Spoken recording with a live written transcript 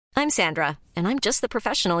I'm Sandra, and I'm just the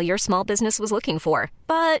professional your small business was looking for.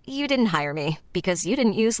 But you didn't hire me because you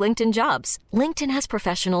didn't use LinkedIn Jobs. LinkedIn has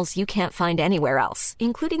professionals you can't find anywhere else,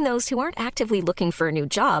 including those who aren't actively looking for a new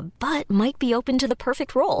job, but might be open to the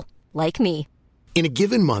perfect role, like me. In a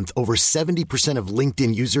given month, over 70% of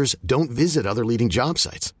LinkedIn users don't visit other leading job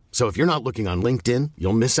sites. So if you're not looking on LinkedIn,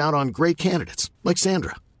 you'll miss out on great candidates, like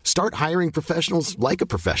Sandra. Start hiring professionals like a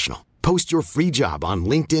professional. Post your free job on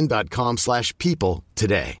linkedin.com/people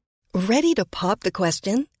today. Ready to pop the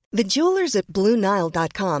question? The jewelers at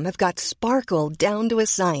BlueNile.com have got sparkle down to a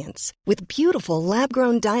science with beautiful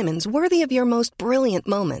lab-grown diamonds worthy of your most brilliant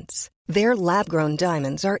moments. Their lab-grown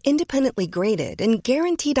diamonds are independently graded and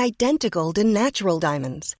guaranteed identical to natural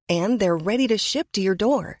diamonds, and they're ready to ship to your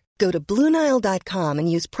door. Go to BlueNile.com and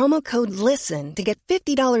use promo code LISTEN to get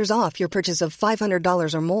 $50 off your purchase of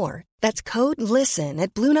 $500 or more. That's code LISTEN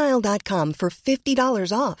at BlueNile.com for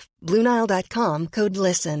 $50 off. BlueNile.com, code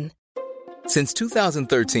LISTEN. Since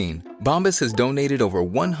 2013, Bombas has donated over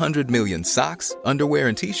 100 million socks, underwear,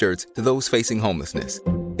 and T-shirts to those facing homelessness.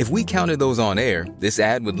 If we counted those on air, this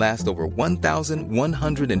ad would last over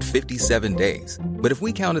 1,157 days. But if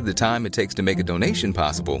we counted the time it takes to make a donation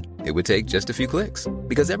possible, it would take just a few clicks.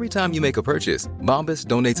 Because every time you make a purchase, Bombas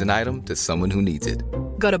donates an item to someone who needs it.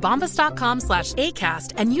 Go to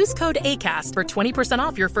bombas.com/ACAST and use code ACAST for 20%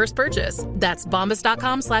 off your first purchase. That's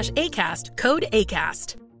bombas.com/ACAST, code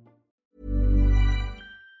ACAST.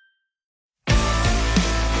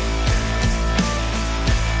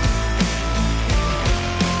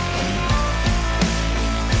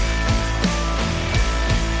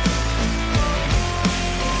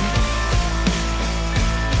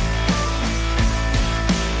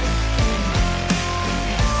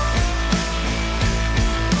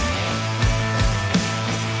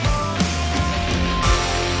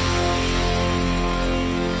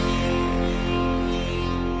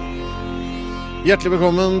 Hjertelig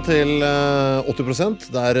velkommen til 80%,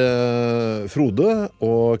 der Frode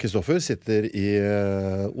og Kristoffer sitter i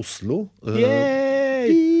Oslo.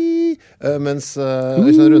 Mens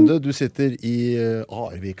Øystein Runde, du sitter i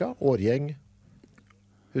Arvika, Årgjeng.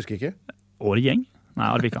 Husker ikke? Årgjeng? Nei,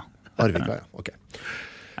 Arvika. Arvika, ja, ok.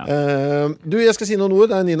 Du, jeg skal si noen ord.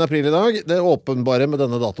 Det er 9. april i dag. Det åpenbare med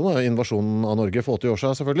denne datoen er invasjonen av Norge for 80 år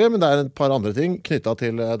siden selvfølgelig, men det er et par andre ting knyttet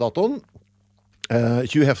til datoen.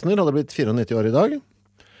 Hugh Hefner hadde blitt 94 år i dag.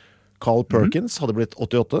 Carl Perkins hadde blitt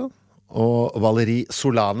 88. Og Valerie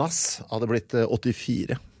Solanas hadde blitt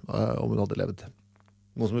 84, om hun hadde levd.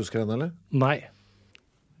 Noen som husker henne, eller? Nei.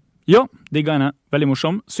 Ja, digga henne. Veldig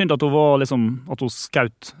morsom. Synd at hun var liksom, at hun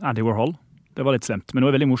skaut Andy Warhol. Det var litt slemt, men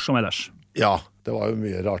hun er veldig morsom ellers. Ja, det var jo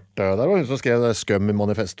mye rart. Der var hun som skrev Skum i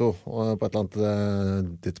Manifesto på et eller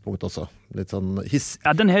annet tidspunkt også. Litt sånn hiss.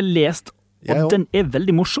 Ja, den har jeg lest. Og den er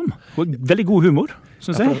veldig morsom. Og veldig god humor,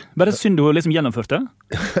 synes jeg. Bare synd hun liksom gjennomførte.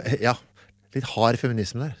 Ja, litt hard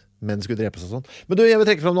feminisme der. Menn skulle drepes og sånn. Men du, jeg vil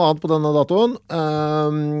trekke fram noe annet på denne datoen.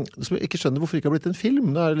 Som jeg ikke skjønner hvorfor det ikke har blitt en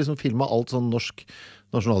film. Det er liksom film av alt sånn norsk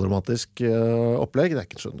nasjonalromantisk opplegg. Det er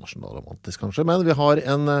ikke så nasjonalromantisk kanskje, men vi har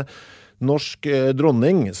en norsk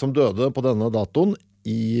dronning som døde på denne datoen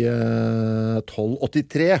i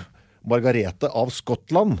 1283. Margarete av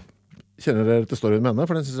Skottland. Kjenner dere til storyen med henne?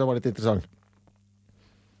 For den synes jeg var litt interessant.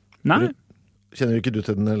 Nei. Kjenner ikke du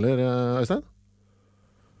til den heller, Øystein?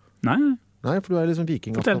 Nei. Nei, for du er liksom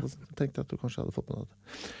viking. Fortell. Jeg tenkte at du kanskje hadde fått med det.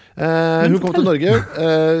 Hun kom til Norge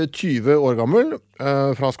 20 år gammel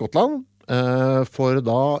fra Skottland, for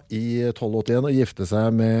da i 1281 å gifte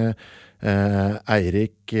seg med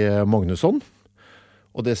Eirik Magnusson.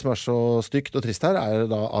 Og det som er så stygt og trist her er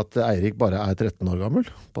da at Eirik bare er 13 år gammel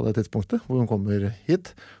på det tidspunktet hvor hun kommer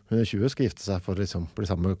hit. Hun er 20, skal gifte seg for liksom bli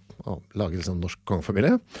sammen med lage liksom norsk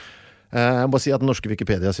kongefamilie. Jeg må bare si at den norske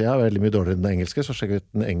Wikipedia-siden er veldig mye dårligere enn den engelske, så sjekk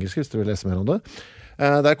ut den engelske hvis du vil lese mer om det.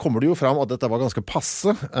 Der kommer det jo fram at dette var ganske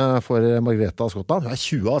passe for Margrethe av Skottland. Hun er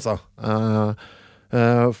 20 altså.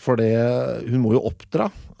 For det, hun må jo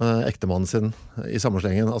oppdra ektemannen sin i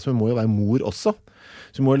sammenslengen. Altså hun må jo være mor også.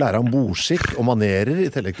 Så hun må jo lære om bordskikk og manerer,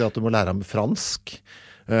 i tillegg til at hun må lære om fransk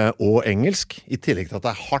og engelsk, i tillegg til at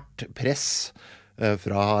det er hardt press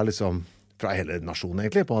fra hele nasjonen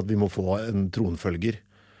egentlig, på at vi må få en tronfølger.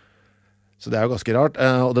 Så det er jo ganske rart,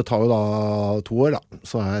 og det tar jo da 2 år da,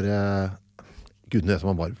 så gudene vet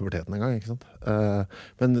om han var i puberteten en gang, ikke sant?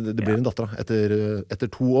 Men det blir en datter da, etter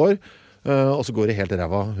 2 år, og så går det helt i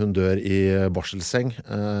ræva. Hun dør i barselseng,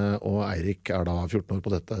 og Eirik er da 14 år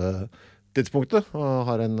på dette tidspunktet, og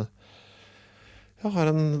har en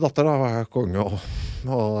datter da, er konge og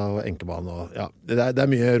enkemann, og ja, det er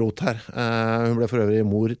mye rot her. Hun ble for øvrig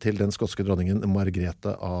mor til den skotske dronningen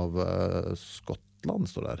Margrethe av Skottland,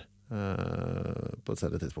 står der. på et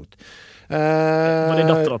senere tidspunkt. Var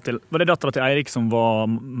det datteren til Eirik som var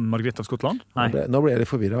Margrethe av Skottland? Nei. Nå ble jeg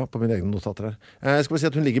litt forvirret på mine egne notater her. Jeg skal bare si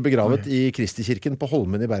at hun ligger begravet i Kristikirken på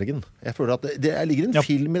Holmen i Bergen. Jeg føler at det ligger en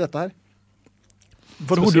film i dette her.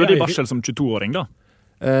 For hun døde i barsel som 22-åring da?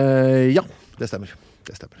 Ja, det stemmer.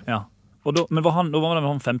 Ja. Men da var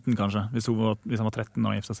han 15 kanskje, hvis han var 13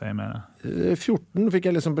 og giftet seg med 14 fikk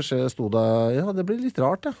jeg liksom beskjed, sto det, ja, det blir litt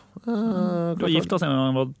rart, ja. Du giftet seg når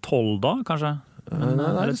han var 12 da, kanskje?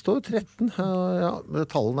 Nei, det står 13. Ja,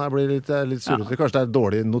 tallene blir litt surrete. Kanskje det er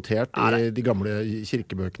dårlig notert i de gamle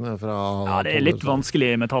kirkebøkene fra... Ja, det er litt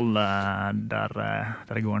vanskelig med tallet der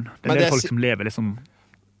i gården. Det er folk som lever liksom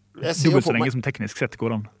dobbelt så lenge som teknisk sett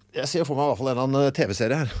går an. Jeg ser for meg i hvert fall en eller annen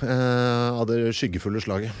TV-serie her, av det skyggefulle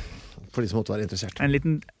slaget. For de som måtte være interessert.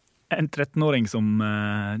 En 13-åring som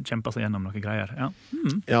kjemper seg gjennom noen greier. Ja,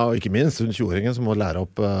 ja og ikke minst hun 20-åringen som må lære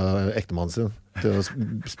opp ektemannen sin til å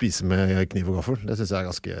spise med kniv og gaffel. Det synes jeg er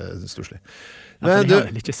ganske stusslig. Men det har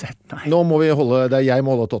jeg ikke sett, nei. Nå må vi jeg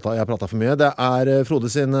må holde totta, jeg pratet for mye. Det er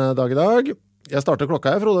Frode sin dag i dag. Jeg starter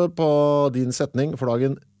klokka her, Frode, på din setning for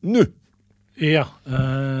dagen nå. Ja,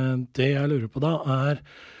 det jeg lurer på da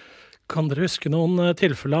kan dere huske noen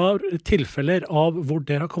tilfeller av hvor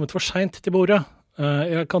dere har kommet for sent til bordet?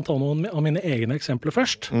 Jeg kan ta noen av mine egne eksempler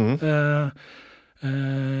først.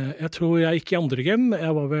 Jeg tror jeg gikk i andre gym.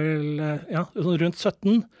 Jeg var vel rundt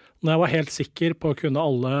 17, når jeg var helt sikker på å kunne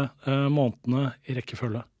alle månedene i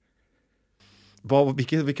rekkefølge.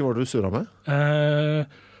 Hvilke var det du surret med?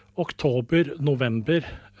 Oktober, november,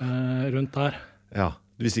 rundt der. Ja,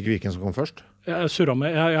 du visste ikke hvilken som kom først? Jeg surret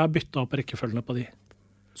med, jeg byttet opp rekkefølgene på de.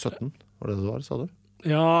 17, var det var, sa du?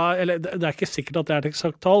 Ja, eller det er ikke sikkert at det er et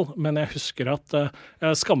eksakt tall, men jeg husker at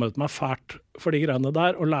jeg skammet meg fælt for de greiene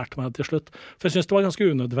der, og lærte meg det til slutt. For jeg synes det var ganske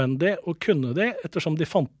unødvendig å kunne det, ettersom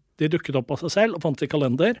de dukket opp av seg selv og fant i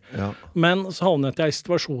kalender. Ja. Men så havnet jeg i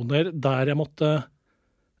situasjoner der jeg måtte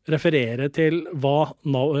referere til hva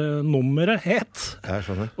nummeret het. Jeg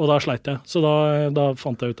skjønner. Og da sleit jeg. Så da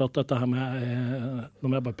fant jeg ut at dette her nå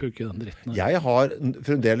må jeg bare puke den dritten. Jeg har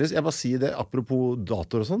fremdeles, jeg bare si det apropos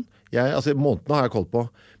datoer og sånn, månedene har jeg koll på,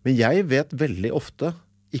 men jeg vet veldig ofte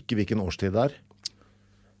ikke hvilken årstid det er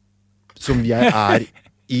som jeg er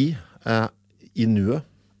i nuet.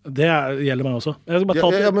 Det gjelder meg også.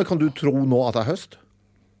 Men kan du tro nå at det er høst?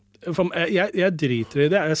 Jeg driter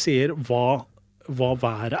i det. Jeg sier hva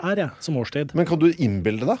været er, som årstid. Men kan du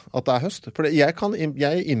innbilde deg at det er høst? For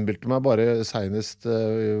jeg innbilte meg bare senest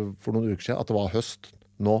for noen uker siden at det var høst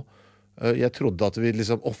nå. Jeg trodde at vi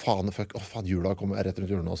liksom, faen, jula kommer rett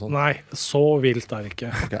rundt hjørnet og sånn. Nei, så vilt er det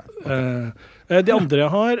ikke. Okay. Det andre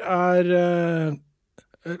jeg har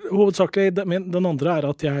hovedsakelig, den andre er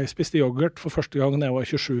at jeg spiste yoghurt for første gang da jeg var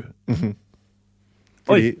 27. Mm-hmm.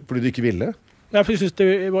 Fordi du ikke ville? Ja, for jeg synes det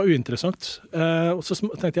var uinteressant. Og så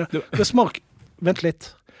tenkte jeg, det smaker... Vent litt.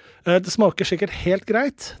 Det smaker sikkert helt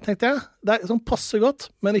greit, tenkte jeg. Det er sånn passe godt,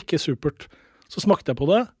 men ikke supert. Så smakte jeg på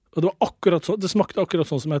det, og det smakte akkurat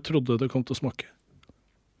sånn som jeg trodde det kom til å smake.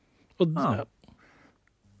 Og,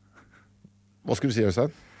 Hva skulle du si, Øystein?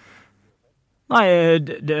 Nei,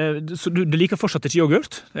 så du liker fortsatt ikke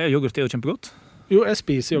yoghurt? Yoghurt er jo kjempegodt. Jo, jeg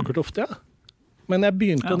spiser yoghurt ofte, ja. Men jeg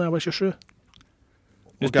begynte når jeg var 27.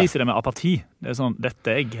 Du spiser det med apati. Det er sånn,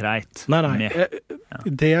 dette er greit. Nei.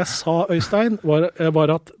 Det jeg sa, Øystein,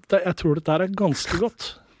 var at jeg tror dette er ganske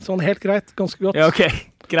godt. Sånn helt greit, ganske godt. Ja, ok.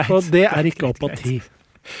 Greit. Og det er ikke apati.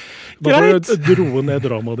 Da må du droe ned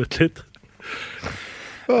dramaet ditt litt.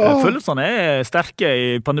 Følelsene er sterke i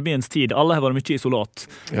pandemiens tid. Alle har vært mye isolat.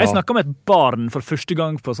 Jeg snakket med et barn for første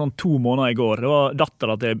gang på sånn 2 måneder i går. Det var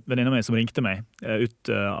datteren til venninna mi som ringte meg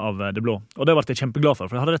ut av det blå. Og det ble jeg kjempeglad for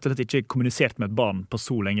jeg hadde rett og slett ikke kommunisert med et barn på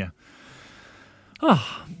så lenge.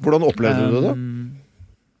 Hvordan opplevde du det?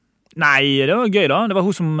 Nei, det var gøy da. Det var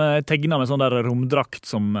hun som tegnet med sånn der romdrakt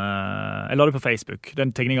som... jeg la det på Facebook.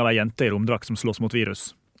 Den tegningen av en jente i romdrakt som slåss mot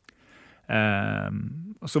virus.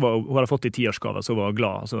 Så hun hadde fått i 10-årsgave, så var hun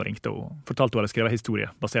glad, og så ringte hun og fortalte hun hadde skrevet historie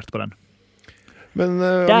basert på den. Men,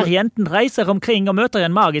 der jenten reiser omkring og møter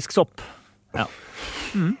en magisk sopp. Ja.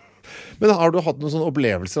 Men har du hatt noen sånne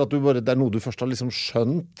opplevelser at det er noe du først har liksom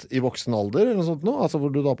skjønt i voksen alder, eller noe sånt nå? Altså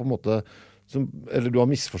hvor du da på en måte, eller du har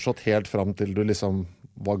misforstått helt frem til du liksom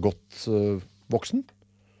var godt voksen?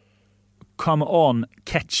 Come on,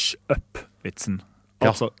 catch up-vitsen.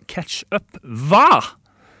 Altså, catch up, hva?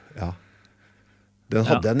 Ja. Den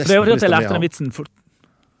hadde jeg nesten lyst til å jeg lærte den vitsen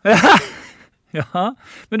Ja,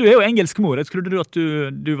 men du er jo engelskmor. Jeg trodde du at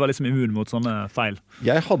du var liksom immun mot sånne feil.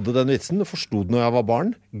 Jeg hadde den vitsen, forstod når jeg var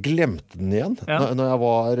barn, glemte den igjen når jeg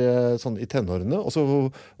var sånn i tenårene, og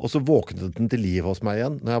så våknet den til liv hos meg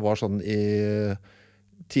igjen når jeg var sånn i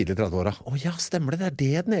tidlig 30-åra. Ja, stemmer det, det er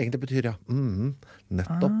det den egentlig betyr, ja.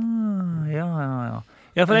 Nettopp.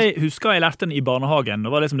 Ja, for jeg husker jeg lærte den i barnehagen.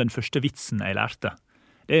 Det var liksom den første vitsen jeg lærte.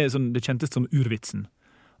 Det kjentes som urvitsen.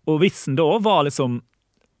 Og vitsen da var liksom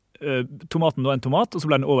tomaten var en tomat, og så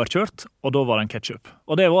ble den overkjørt, og da var det en ketchup.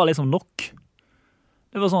 Og det var liksom nok.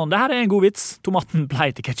 Det var sånn, det her er en god vits. Tomaten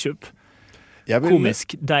ble til ketchup.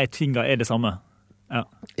 Komisk, de tingene er det samme. Ja.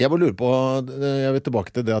 Jeg bare lurer på, jeg vil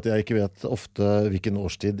tilbake til det at jeg ikke vet ofte hvilken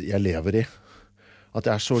årstid jeg lever i. At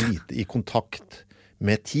jeg er så lite i kontakt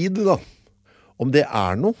med tid, da. Om det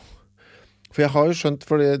er noe. For jeg har jo skjønt,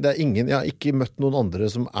 for det er ingen, jeg har ikke møtt noen andre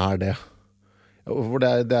som er det.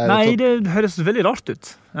 Nei, det høres veldig rart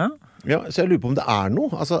ut. Ja, så jeg lurer på om det er noe.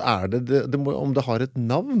 Altså, om det har et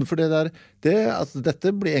navn. For dette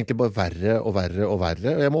blir egentlig bare verre og verre og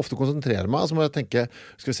verre. Og jeg må ofte konsentrere meg. Så må jeg tenke,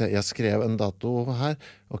 skal vi se, jeg skrev en dato her.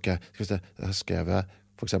 Ok, skal vi se, jeg skrev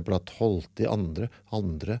for eksempel at 12.2.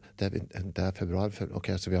 Det er februar. Ok,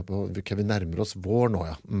 så vi nærmer oss vår nå,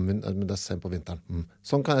 ja. Men det er sent på vinteren.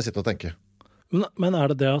 Sånn kan jeg sitte og tenke. Men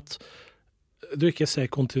er det at du ikke ser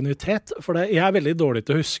kontinuitet? For jeg er veldig dårlig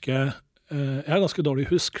til å huske. Jeg har ganske dårlig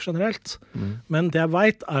husk generelt. Men det jeg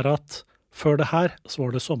vet er at før det her så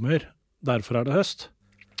var det sommer. Derfor er det høst.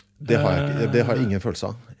 Det har jeg ingen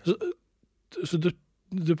følelse av. Så du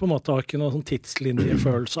på en måte har ikke noen sånn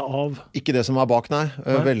tidslinjefølelse av? Ikke det som er bak, nei.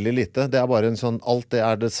 Veldig lite. Det er bare en sånn, alt det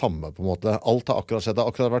er det samme på en måte. Alt har akkurat skjedd. Det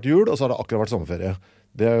har akkurat vært jul, og så har det akkurat vært sommerferie.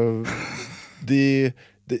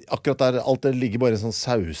 Akkurat der, alt det ligger bare en sånn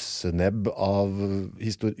sausenebb av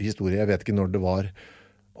historie. Jeg vet ikke når det var.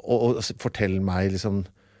 Og fortell meg liksom,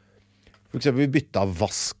 for eksempel vi bytta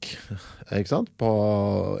vask, ikke sant, på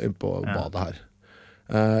badet her.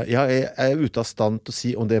 Jeg er ute av stand til å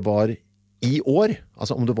si om det var i år,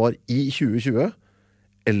 altså om det var i 2020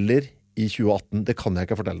 eller i 2018. Det kan jeg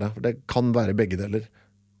ikke fortelle deg, for det kan være begge deler.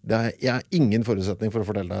 Jeg har ingen forutsetning for å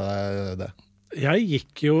fortelle deg det. Jeg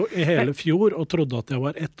gikk jo i hele fjor og trodde at jeg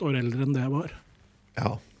var 1 år eldre enn det jeg var.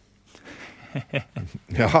 Ja.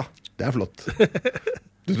 Ja, det er flott.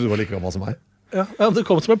 Du trodde du var like gammel som meg? Ja, det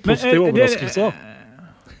kom som en positiv overraskelse.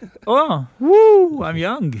 I'm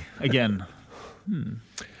young again.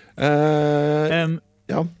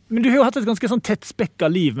 Ja. Men du har jo hatt et ganske sånn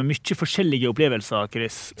tettspekket liv med mye forskjellige opplevelser,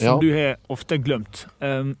 Chris, som du har ofte glemt.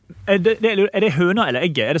 Er det høna eller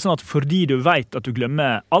egget? Er det sånn at fordi du vet at du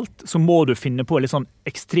glemmer alt, så må du finne på litt sånn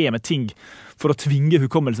ekstreme ting for å tvinge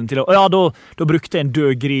hukommelsen til å, da brukte jeg en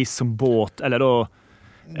død gris som båt, eller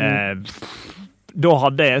da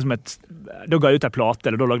hadde jeg da ga jeg ut en plate,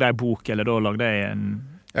 eller da lagde jeg en bok, eller da lagde jeg en...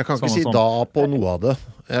 Jeg kan ikke si da på noe av det.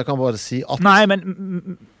 Jeg kan bare si at... Nei, men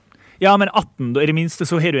 18, da, i det minste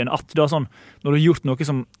så har du en 18. Da, sånn, når du har gjort noe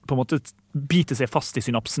som på en måte biter seg fast i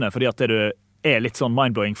synapsene, fordi at det er litt sånn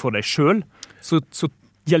mindblowing for deg selv, så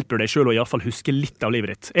hjelper du deg selv å i hvert fall huske litt av livet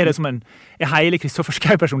ditt. Er det som en hele Kristoffer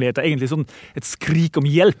Schau-personlighet, egentlig sånn et skrik om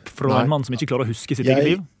hjelp fra en mann som ikke klarer å huske sitt eget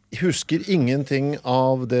liv? Jeg husker ingenting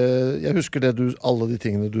av det. Jeg husker alle de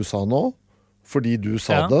tingene du sa nå, fordi du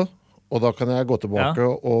sa det, og da kan jeg gå tilbake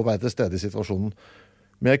og være til stede i situasjonen.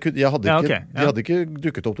 Men de hadde ikke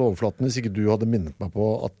dukket opp til overflaten hvis ikke du hadde minnet meg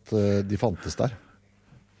på at de fantes der.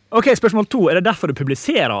 Ok, spørsmål 2. Er det derfor du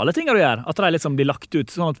publiserer alle tingene du gjør? At de liksom blir lagt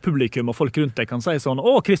ut sånn at publikum og folk rundt deg kan si sånn,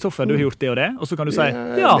 Kristoffer, du har gjort det og det, og så kan du si,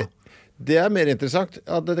 Det er mer interessant.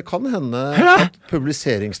 Ja, det kan hende at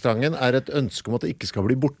publiseringstrangen er et ønske om at det ikke skal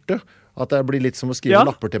bli borte. At det blir litt som å skrive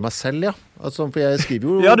lapper til meg selv, ja. Altså, for jeg skriver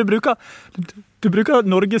jo... Ja, du bruker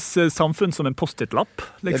Norges samfunn som en post-it-lapp,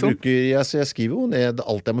 liksom. Jeg skriver jo ned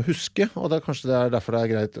alt jeg må huske, og kanskje det er derfor det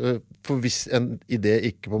er greit. For hvis en idé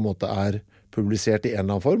ikke på en måte er publisert i en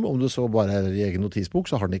eller annen form, om det så bare er i egen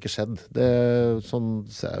notisbok, så har den ikke skjedd. Sånn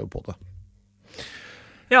ser jeg jo på det.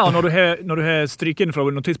 Ja, og når du har stryket den fra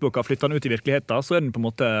notisboka og flyttet den ut i virkeligheten, så er den på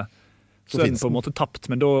en måte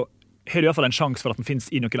tapt, men da har du i hvert fall en sjans for at den finnes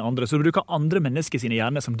i noen andre. Så du bruker andre mennesker sine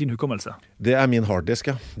hjerne som din hukommelse. Det er min harddisk,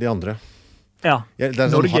 ja. De andre. Ja,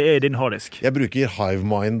 Norge er din harddisk. Jeg bruker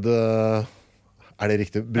HiveMind. Er det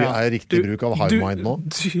riktig? Er det riktig bruk av HiveMind nå?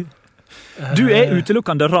 Du er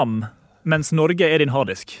utelukkende RAM, mens Norge er din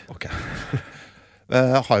harddisk. Ok.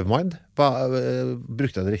 HiveMind,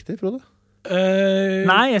 brukte jeg det riktig, Frode?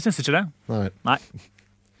 Nei, jeg synes ikke det. Nei.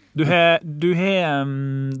 Du er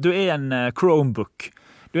en Chromebook.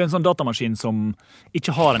 Du er en sånn datamaskin som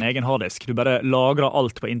ikke har en egen harddisk. Du bare lagrer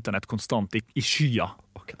alt på internett konstant i skya.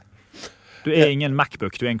 Okay. Du er ingen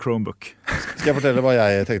Macbook, du er en Chromebook. Skal jeg fortelle hva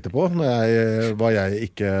jeg tenkte på? Hva jeg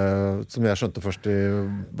ikke, som jeg skjønte først i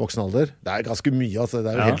voksen alder? Det er ganske mye, altså.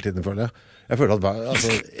 Det er jo hele tiden, føler jeg. Jeg føler at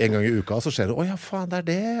en gang i uka så skjer det, ja faen, det er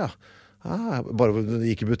det, ja. Bare når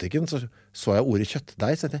jeg gikk i butikken, så jeg ordet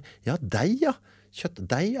kjøttdeig. Så tenkte jeg, ja, deig, ja.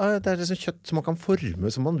 Kjøttdeig, ja, det liksom kjøtt som man kan forme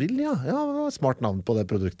som man vil, ja. Ja, det var smart navn på det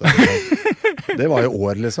produktet. Det var jo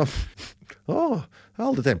år, liksom. Jeg har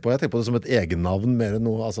aldri tenkt på. Jeg tenker på det som et egennavn mer enn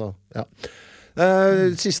noe, altså, ja.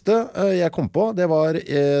 Siste jeg kom på, det var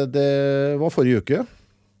forrige uke.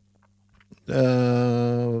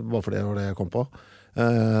 Bare for det var det jeg kom på.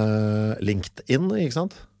 LinkedIn, ikke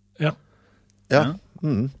sant? Ja.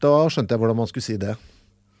 Da skjønte jeg hvordan man skulle si det.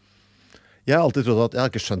 Jeg har alltid trodd at jeg har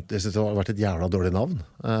ikke skjønt det. Jeg synes det har vært et jævla dårlig navn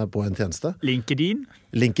på en tjeneste. LinkedIn,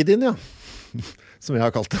 ja. Som jeg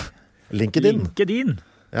har kalt det. LinkedIn.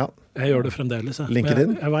 Ja. Jeg gjør det fremdeles.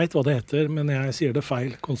 LinkedIn. Jeg vet hva det heter, men jeg sier det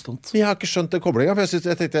feil konstant. Jeg har ikke skjønt det koblinga, for jeg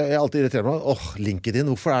har alltid irritert meg. LinkedIn,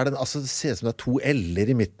 hvorfor er det altså, det ser ut som det er 2 L-er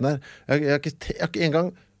i midten her. Jeg har ikke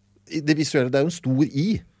engang det visuelle, det er jo en stor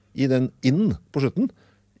I den inn på slutten.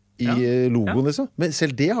 I logoen, liksom. Men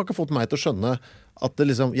selv det har ikke fått meg til å skjønne at det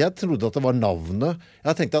liksom, jeg trodde at det var navnet. Jeg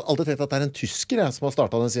har alltid tenkt at det er en tysker som har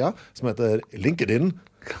startet den siden, som heter LinkedIn.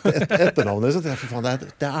 Etternavnet, så for faen,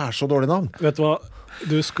 det er så dårlig navn. Vet du hva?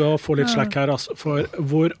 Du skal få litt slack her, altså, for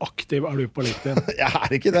hvor aktiv er du på LinkedIn? Jeg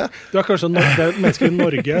er ikke det. Du er kanskje det mennesket i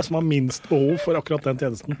Norge som har minst behov for akkurat den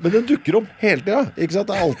tjenesten. Men den dukker opp hele tiden, ikke sant?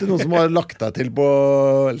 Det er alltid noen som har lagt deg til på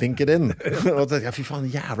LinkedIn. Og tenker jeg, fy faen,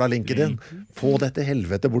 jævla LinkedIn. Få dette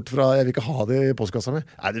helvete bort fra, jeg vil ikke ha det i postkassa mi.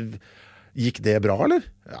 Gikk det bra, eller?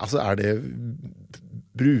 Altså,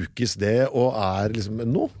 brukes det og er liksom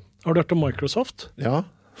noe? Har du hørt om Microsoft? Ja.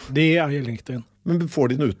 De eier LinkedIn. Men får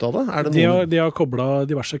de noe ut av det? De har koblet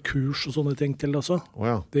diverse kurs og sånne ting til det også.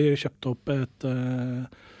 De kjøpte opp et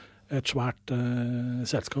svært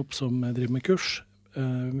selskap som driver med kurs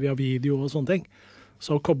via video og sånne ting.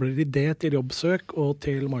 Så kobler de det til jobbsøk og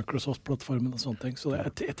til Microsoft-plattformen og sånne ting. Så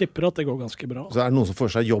jeg tipper at det går ganske bra. Så er det noen som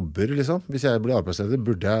får seg jobber, liksom? Hvis jeg blir arbeidsleder,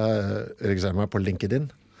 burde jeg registrere meg på LinkedIn?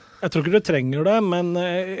 Jeg tror ikke du trenger det, men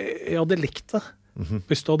jeg hadde likt det.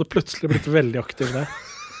 Hvis du hadde plutselig blitt veldig aktiv der.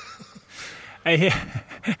 Jeg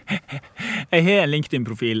har en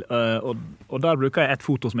LinkedIn-profil, og der bruker jeg et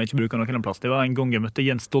foto som jeg ikke bruker noen plass. Det var en gang jeg møtte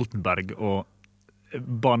Jens Stoltenberg, og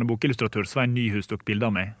barnebokillustratør Svein Nyhus tok bilder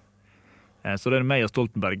av meg. Så det er meg og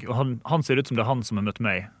Stoltenberg, og han ser ut som det er han som har møtt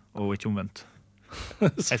meg, og ikke omvendt.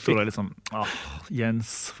 Jeg står der litt sånn,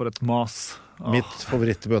 Jens, for et mas. Mitt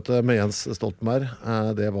favorittmøte med Jens Stoltenberg,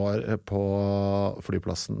 det var på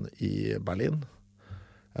flyplassen i Berlin.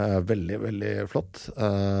 Veldig, veldig flott.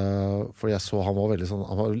 For jeg så han var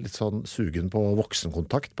litt sånn sugen på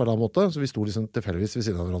voksenkontakt på en eller annen måte, så vi sto liksom tilfeldigvis ved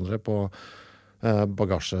siden av hverandre på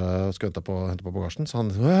bagasje, skulle hente på bagasjen, så han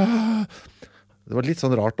det var litt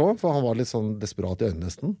sånn rart også, for han var litt sånn desperat i øynene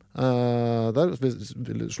nesten. Der så vi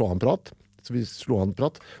slo han prat,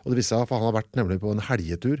 og det viste seg, for han har vært nemlig på en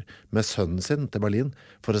helgetur med sønnen sin til Berlin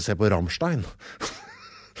for å se på Rammstein.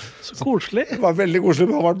 Så koselig. Det var veldig koselig,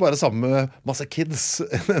 men han var bare sammen med masse kids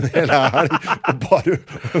en hel helg, og bare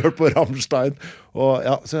hørt på Rammstein.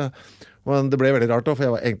 Men det ble veldig rart,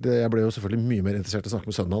 for jeg ble jo selvfølgelig mye mer interessert i å snakke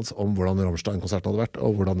med sønnen hans om hvordan Rammstein-konserten hadde vært,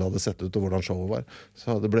 og hvordan det hadde sett ut, og hvordan showet var.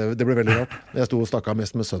 Så det ble veldig rart. Jeg sto og snakket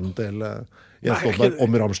mest med sønnen til Jens Stoltenberg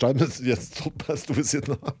om Rammstein, mens Jens Stoltenberg sto ved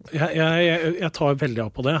siden av. Jeg tar veldig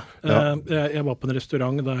av på det. Jeg var på en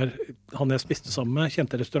restaurant der han jeg spiste sammen med,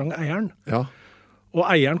 kjente restauranteieren. Ja. Og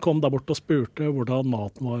eieren kom der bort og spurte hvordan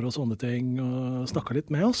maten var og sånne ting, og snakket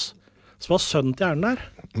litt med oss. Så var sønnen til eieren der,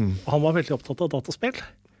 og han var veldig opptatt av dataspill.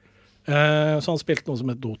 Så han spilte noe som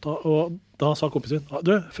het Dota, og da sa kompisen min,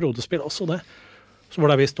 du, Frode spiller også det. Så var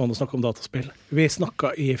det visst noen å snakke om dataspill. Vi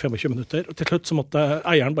snakket i 25 minutter, og til slutt så måtte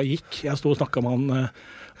eieren bare gikk. Jeg stod og snakket med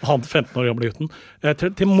han 15 år gamle gutten.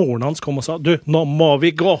 Til moren hans kom og sa, du, nå må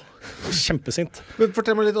vi gå! Kjempesint. Men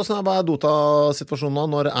fortell meg litt, hva er Dota-situasjonen nå?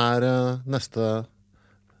 Når er neste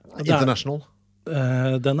International?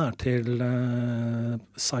 Den er til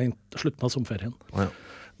slutten av sommerferien. Ja.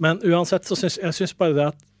 Men uansett så synes bare det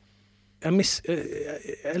at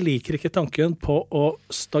jeg liker ikke tanken på å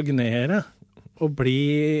stagnere og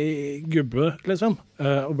bli gubbe, liksom.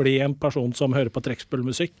 Og bli en person som hører på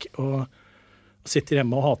trekkspillmusikk og sitter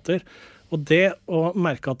hjemme og hater. Og det å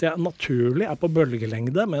merke at jeg naturlig er på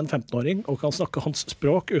bølgelengde med en 15-åring og kan snakke hans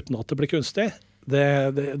språk uten at det blir kunstig,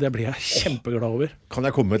 det blir jeg kjempeglad over. Kan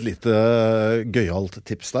jeg komme med et lite gøyalt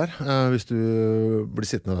tips der? Hvis du blir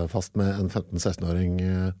sittende fast med en 15-16-åring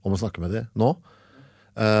om å snakke med dem nå,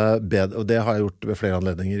 og det har jeg gjort ved flere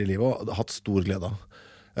anledninger i livet og hatt stor glede av.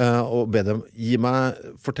 Og be dem,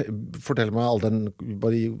 fortell meg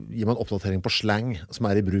bare gi meg en oppdatering på slang som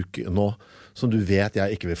er i bruk nå, som du vet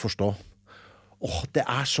jeg ikke vil forstå. Det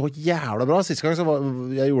er så jævla bra. Siste gang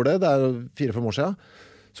jeg gjorde det er 4-5 år siden,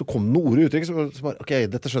 så kom det noen ord i uttrykk som bare, ok,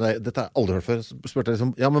 dette skjønner jeg, dette har jeg aldri hørt før. Så spurte jeg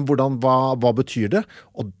liksom, ja, men hva betyr det?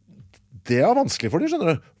 Og det vanskelig for de,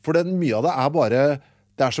 skjønner du. For mye av det bare,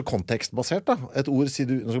 det så kontekstbasert da. Et ord, nå skal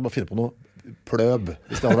jeg bare finne på noe, pløb,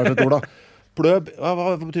 hvis det hadde vært et ord da. Pløb,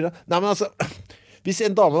 hva betyr det? Nei, men altså, hvis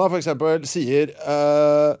en dame da for eksempel sier,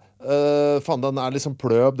 faen, den liksom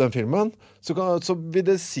pløb, den filmen, så vil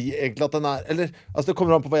det si egentlig at den eller, altså det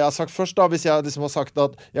kommer an på hva jeg har sagt først da, hvis jeg liksom har sagt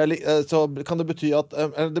at, så kan det bety at,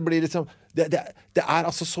 det blir liksom, det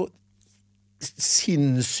altså så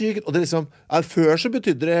sinnssykt, og det liksom før så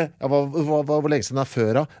betydde det hvor lenge siden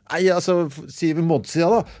før da? Nei, altså, sier vi måned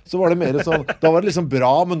siden da, så var det mer sånn da var det liksom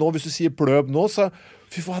bra, men nå hvis du sier pløb nå, så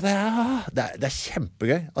fy faen, det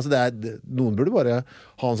kjempegøy altså noen burde bare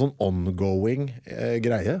ha en sånn ongoing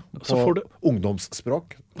greie på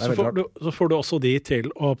ungdomsspråk så får du også de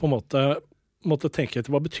til å på en måte tenke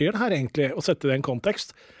etter hva betyr det her egentlig, og sette det i en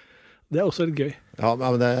kontekst. Det også litt gøy. Ja,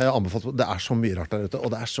 men jeg anbefaler, det så mye rart der ute,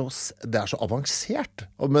 og det så avansert.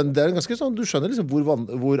 Men det ganske sånn, du skjønner liksom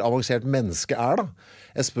hvor avansert mennesket da.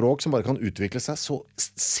 Et språk som bare kan utvikle seg så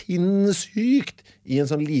sinnssykt i en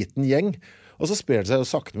sånn liten gjeng. Og så spiller det seg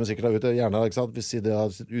jo sakte, men sikkert ut, gjerne, ikke sant? Hvis det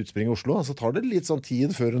har utspring i Oslo, så tar det litt sånn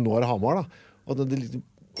tid før du når Hamar, da. Og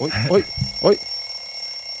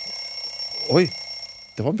Oi!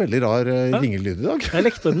 Det var en veldig rar ringelyd i dag. Jeg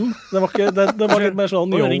likte den. Det var litt mer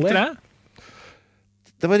sånn jolly.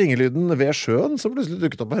 Det var ringelyden ved sjøen som plutselig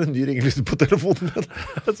dukket opp her. En ny ringelyd på telefonen min.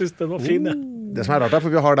 Jeg synes den var fin, ja. Det som rart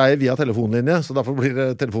for vi har deg via telefonlinje, så derfor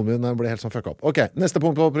blir telefonen min helt sånn fucka opp. Ok, neste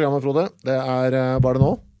punkt på programmet, Frode. Det hva det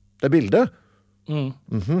nå? Det bildet.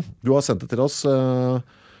 Du har sendt det til oss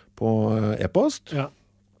på e-post. Ja.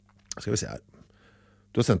 Skal vi se her.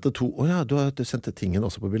 Du har sendt det du har sendt tingen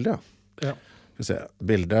også på bildet, ja. Skal vi se,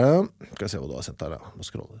 bildet. Skal vi se hva du har sendt her, da. Må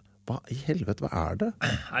scrolle. Hva i helvete, hva det?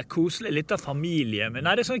 Det koselig litt av familie, men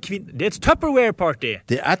nei, det sånn det et Tupperware-party.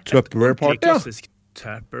 Det Tupperware-party, ja. Klassisk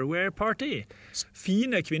Tupperware-party.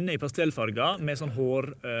 Fine kvinner i pastellfarger med sånn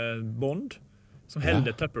hårbånd som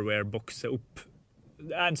holder Tupperware-bokset opp.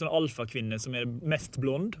 Det en sånn alfa-kvinne som mest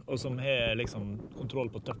blond, og som har liksom kontroll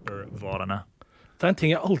på Tuppervarene. Det en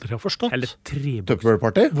ting jeg aldri har forstått.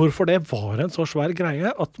 Tupperware-party? Hvorfor det var en så svær greie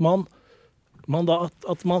at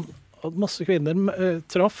at masse kvinner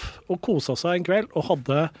traff og kosa seg en kveld og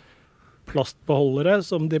hadde plastbeholdere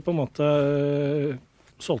som de på en måte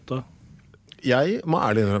solgte. Jeg må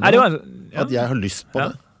ærlig innrømme at jeg har lyst på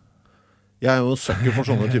det. Jeg jo søkker for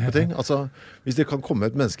sånne type ting. Altså, hvis det kan komme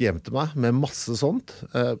et menneske hjem til meg med masse sånt,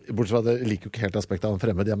 bortsett fra at jeg liker jo ikke helt aspektet av en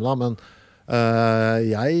fremmed hjemme da, men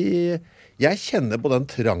jeg kjenner på den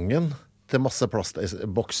trangen til masse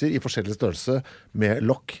plastbokser i forskjellig størrelse med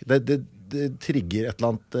lokk. Det trigger et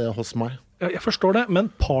eller annet hos meg. Ja, jeg forstår det, men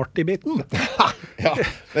partybiten? Ja,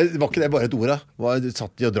 men var ikke det bare et ord da?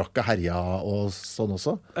 Satt de og drakk og herja og sånn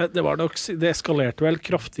også? Det eskalerte vel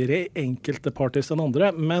kraftigere i enkelte parties enn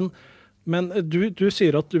andre, men du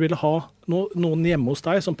sier at du ville ha noen hjemme hos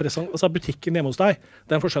deg, altså butikken hjemme hos deg,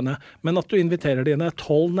 den forskjønner jeg. Men at du inviterer dine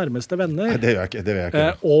 12 nærmeste venner, nei, det vil jeg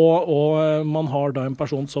ikke. Og man har da en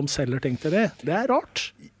person som selger ting til det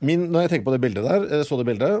rart. Når jeg tenker på det bildet der, så det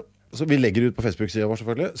bildet, så vi legger ut på Facebook-siden vår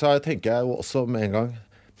selvfølgelig, så tenker jeg jo også med en gang,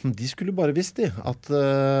 de skulle bare visst at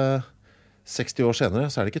 60 år senere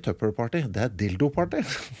så det ikke Tupperware-party, det dildo-party.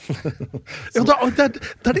 Ja, det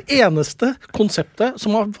det eneste konseptet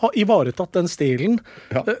som har ivaretatt den stilen.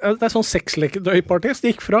 Ja. Det sånn sexleketøy-party, så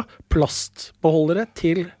det gikk fra plastbeholdere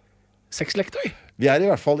til sexleketøy. Vi i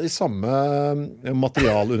hvert fall i samme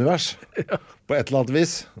materialunivers, ja. På et eller annet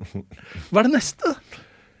vis. Hva det neste?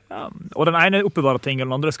 Ja, og den ene oppbevarer ting, og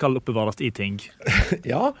den andre skal oppbevares i ting.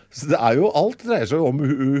 Ja, så det jo alt dreier seg om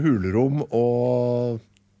hulrom og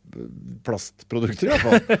plastprodukter i hvert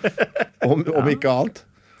fall. Om ikke annet.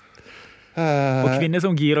 Og kvinner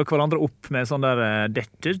som girer hverandre opp med sånn der,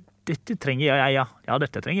 dette trenger jeg, ja. Ja,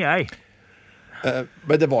 dette trenger jeg.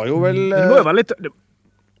 Men det var jo vel... Det må jo være litt...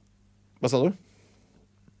 Hva sa du?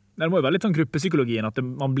 Det må jo være litt sånn gruppepsykologien, at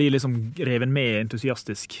man blir liksom reven med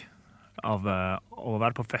entusiastisk av å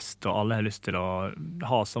være på fest, og alle har lyst til å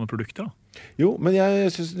ha samme produkter. Da. Jo, men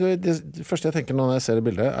jeg synes det første jeg tenker når jeg ser det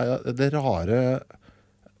bildet,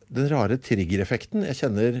 den rare triggereffekten.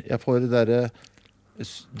 Jeg får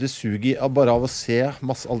det suger bare av å se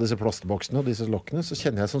alle disse plastboksene og disse lokkene, så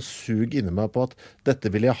kjenner jeg sånn sug inni meg på at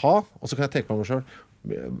dette vil jeg ha, og så kan jeg tenke meg selv,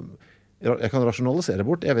 jeg kan rasjonalisere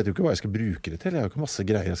bort, jeg vet jo ikke hva jeg skal bruke det til, jeg har jo ikke masse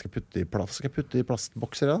greier jeg skal putte i plast, skal jeg putte i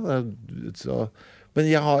plastbokser, ja? Men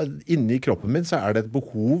inni kroppen min så det et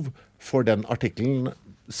behov for den artikkelen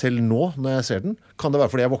selv nå, når jeg ser den. Kan det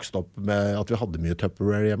være fordi jeg vokste opp med at vi hadde mye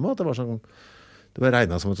Tupperware hjemme, at det var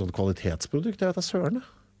regnet som et sånt kvalitetsprodukt? Jeg vet da søren.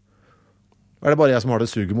 Er det bare jeg som har det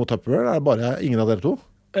suget mot Tupperware? Er det bare ingen av dere to?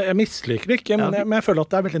 Jeg misliker det ikke, men jeg føler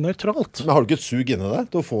at det er veldig nøytralt. Men har du ikke et sug inni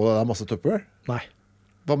deg til å få deg masse Tupperware? Nei.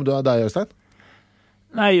 Hva med deg, Øystein?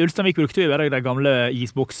 Nei, i Ulsteinvik brukte vi bare de gamle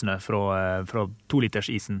isboksene fra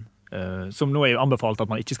 2-litersisen, som nå er anbefalt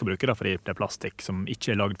at man ikke skal bruke det, fordi det er plastikk som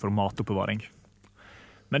ikke er laget for matoppbevaring.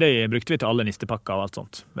 Men det brukte vi til alle nistepakker og alt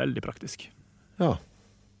sånt. Veldig praktisk. Ja.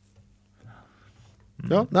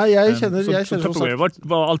 Ja, nei, jeg kjenner så Tupperware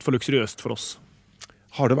var alt for luksuriøst for oss.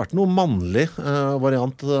 Har det vært noe mannlig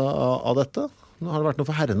variant av dette? Har det vært noe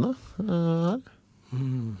for herrene her?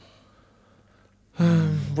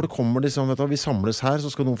 Hvor det kommer liksom, vet du, vi samles her, så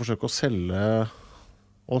skal noen forsøke å selge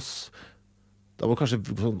oss. Det var kanskje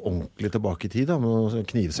sånn ordentlig tilbake i tid, da, med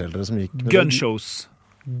knivselgere som gikk...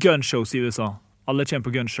 Gunshows i USA. Alle kommer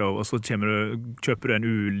på gunshow, og så kjøper du en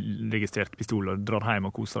uregistrert pistol og drar hjem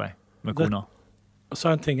og koser deg med kona. Så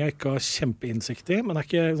er en ting jeg ikke har kjempeinnsikt i, men det er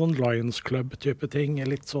ikke sånn Lions Club-type ting,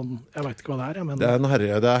 litt sånn, jeg vet ikke hva det er. Men... Det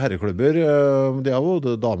er herreklubber, de har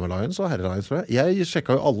jo Dame-Lions og Herre-Lions, tror jeg. Jeg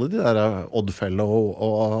sjekket jo alle de der Oddfellow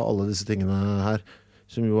og alle disse tingene her,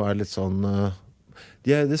 som jo er litt sånn...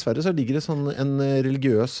 dessverre så ligger det sånn en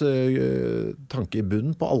religiøs tanke i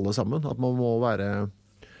bunnen på alle sammen, at man må være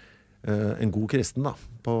en god kristen da,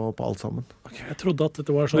 på alt sammen. Okay, jeg trodde at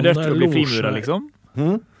dette var sånn... Vurderte du å bli frimurer, liksom?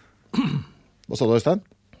 Hva sa du, Øystein?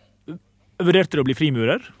 Vurderte du å bli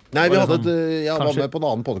frimurer? Nei, jeg var med på en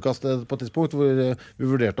annen podcast på et tidspunkt hvor vi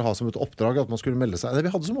vurderte å ha som et oppdrag at man skulle melde seg. Nei,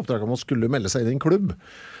 vi hadde som oppdrag at man skulle melde seg inn i en klubb.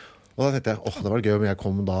 Og da tenkte jeg, det var gøy om jeg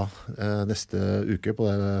kom da neste uke på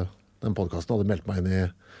den podcasten og hadde meldt meg inn i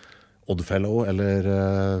Oddfellow eller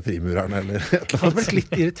frimureren eller et eller annet. Jeg hadde vært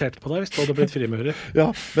litt irritert på deg hvis du hadde blitt frimurer. Ja,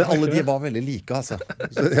 men alle de var veldig like, altså.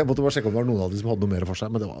 Så jeg måtte bare sjekke om det var noen av de som hadde noe mer for seg,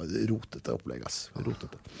 men det var rotete opplegg, altså.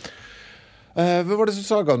 Rotete. Hva var det som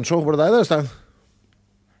sa Gunshow? Var det deg, Øystein?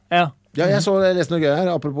 Ja. Ja, jeg leste noe gøy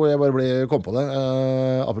her. Apropos, jeg bare kom på det.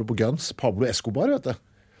 Apropos Guns. Pablo Escobar, vet du.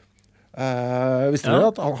 Visste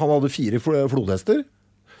dere at han hadde 4 flodhester?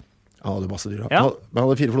 Han hadde masse dyr. Ja. Han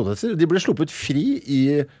hadde 4 flodhester. De ble sluppet fri i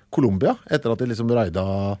Colombia etter at de liksom raida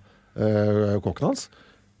kokken hans.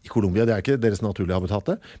 I Colombia, det er ikke deres naturlige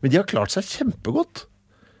habitat, men de har klart seg kjempegodt.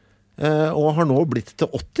 Og har nå blitt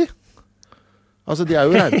til 80. Altså, de er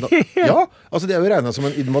jo regnet som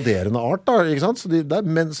en invaderende art, da, ikke sant? Så de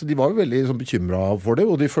var jo veldig sånn, bekymret for det,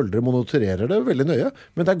 og de følger monitorerer det veldig nøye.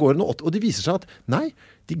 Men der går det noe, og det viser seg at, nei,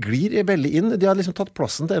 de glir veldig inn. De har liksom tatt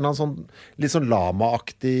plassen til en eller annen sånn, litt sånn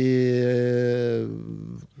lama-aktig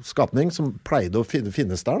skapning som pleide å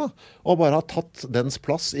finnes der, da. Og bare har tatt dens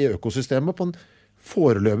plass i økosystemet på en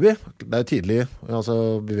foreløpig, det er tidlig,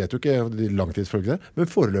 altså, vi vet jo ikke de langtidsfølgene, men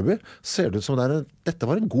foreløpig ser det ut som dette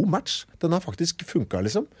var en god match. Den har faktisk funket,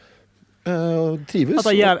 liksom. Trives.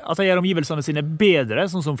 At de gjør omgivelsene sine bedre,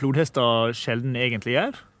 sånn som flodhester sjelden egentlig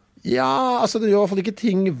gjør? Ja, altså det gjør i hvert fall ikke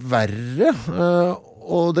ting verre,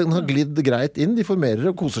 og den har glidd greit inn, de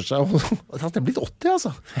formerer og koser seg, og det er blitt 80,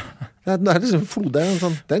 altså. Det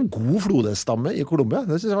er en god flodheststamme i Colombia.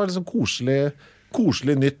 Det synes jeg var liksom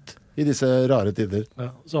koselig nytt i disse rare tider.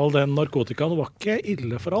 Ja, så all den narkotikaen var ikke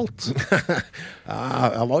ille for alt.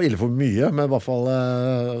 Ja, var ille for mye, men i hvert fall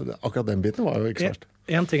akkurat den biten var jo ikke svært.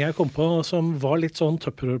 En ting jeg kom på som var litt sånn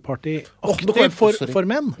Tupperware-party-aktig for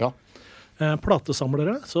menn. Ja.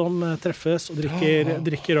 Platesamlere som treffes og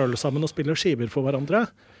drikker øl sammen og spiller skiver for hverandre.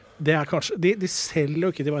 Det er kanskje, de selger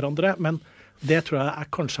jo ikke til hverandre, men det tror jeg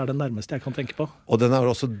kanskje er det nærmeste jeg kan tenke på. Og den er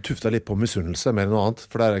også tuftet litt på misunnelse, mer enn noe annet.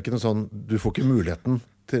 For det er ikke noe sånn, du får ikke muligheten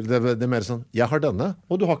til det er mer sånn, jeg har denne,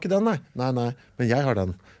 og du har ikke den, nei. Nei, men jeg har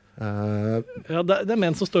den. Ja, det er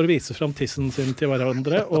menn som står og viser frem tissen sin til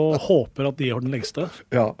hverandre og håper at de har den lengste.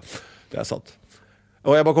 Ja, det er sant.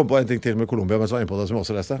 Og jeg bare kom på en ting til med Colombia, men så var jeg inne på det som jeg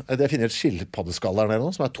også leste. Jeg finner et skilpaddeskall der nede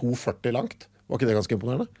nå, som er 2,40 langt. Var ikke det ganske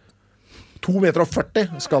imponerende? 2,40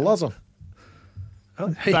 meter skall, altså. Ja,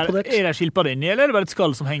 er det skilpadde inni, eller er det bare et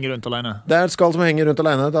skall som henger rundt alene? Det er et skall som henger rundt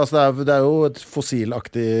alene. Altså, det er jo et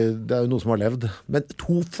fossilaktig, det er jo noe som har levd. Men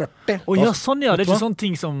 2,40. Ja, sånn ja, det er ikke sånne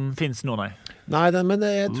ting som finnes nå, nei. Nei, men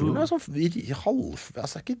jeg tror det er sånn altså det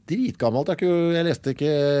er ikke dritgammelt. Jeg leste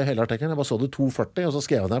ikke hele artikkelen, jeg bare så det 2,40, og så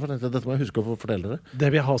skrev jeg ned, for dette må jeg huske å fortelle dere. Det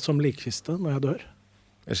vil jeg ha som likkiste når jeg dør.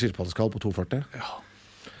 Et skilpaddeskall på 2,40? Ja.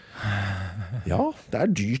 Ja, det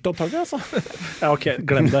er dyrt antagelig, altså. Ja, ok,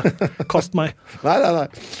 glem det. Kast meg. Nei.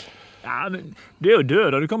 Ja, men du er jo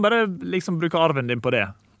død, og du kan bare liksom bruke arven din på det.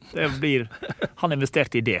 Han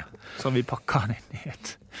investerte i det, så vi pakker han inn i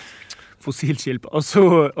et fossilskilpadde.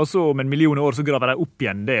 Og så om 1 million år så graver de opp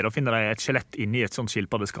igjen det, og finner de et skjelett inni et sånt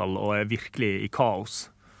skilpaddeskall, og er virkelig i kaos.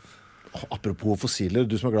 Apropos fossiler,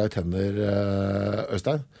 du som er glad i tenner,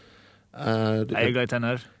 Øystein. Jeg er glad i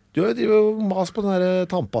tenner. Du har jo mas på den der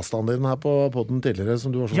tannpastaen din her på podden tidligere,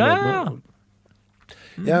 som du var så fornøyd med.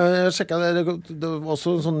 Jeg sjekket, det var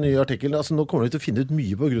også en sånn ny artikkel. Altså, nå kommer vi til å finne ut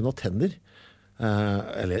mye på grunn av tenner.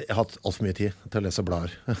 Eller jeg har hatt alt for mye tid til å lese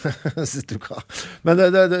blader siste uka. Men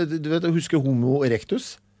du vet, husker Homo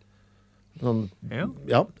erectus? Sånn, ja.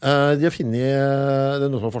 De har funnet, det er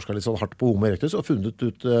noen som har forsket litt sånn hardt på Homo erectus og funnet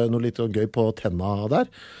ut noe litt gøy på tenna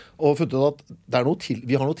der. Og funnet ut at det er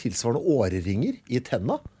vi har noe tilsvarende åreringer i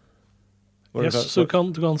tenna. Yes, så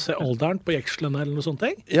du kan se alderen på jekslene eller noe sånt,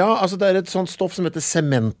 ikke? Ja, altså det er et sånt stoff som heter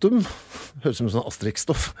cementum. Høres som en sånn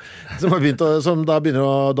Asterix-stoff. Som da begynner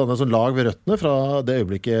å danne en sånn lag ved røttene fra det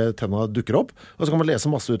øyeblikket tenna dukker opp. Og så kan man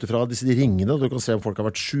lese masse ut fra disse ringene. Du kan se om folk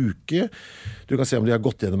har vært syke. Du kan se om de har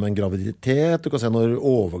gått gjennom en graviditet. Du kan se når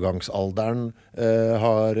overgangsalderen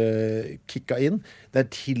har kicka inn. Det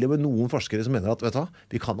er til og med noen forskere som mener at, vet du,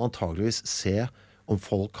 vi kan antageligvis se om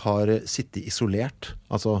folk har sittet isolert.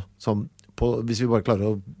 Altså hvis vi bare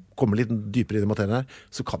klarer å komme litt dypere i det materien her,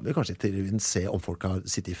 så kan vi kanskje til se om folk har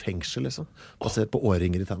sittet i fengsel, liksom. Basert på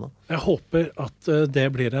årringer i tenna. Jeg håper at det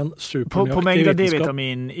blir en supernøyaktig på mengder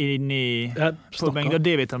D-vitamin på mengder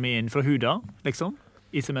D-vitamin fra huda, liksom,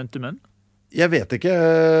 i cementumen. Jeg vet ikke,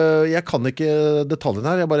 jeg kan ikke detaljene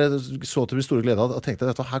her. Jeg bare så til min store glede og tenkte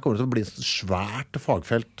at her kommer det til å bli et svært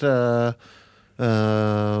fagfelt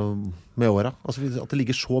med åra. Altså at det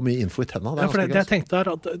ligger så mye info i tenna. Ja, for det jeg tenkte er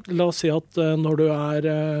at, la oss si at når du er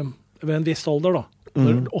ved en viss alder da,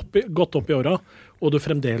 gått opp i åra, og du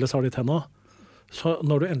fremdeles har de tenna, så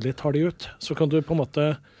når du endelig tar de ut, så kan du på en måte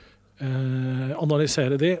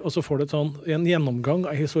analysere de, og så får du en gjennomgang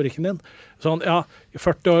av historikken din. Sånn, ja,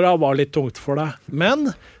 40-åra var litt tungt for deg, men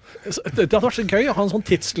det hadde vært så gøy å ha en sånn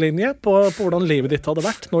tidslinje på hvordan livet ditt hadde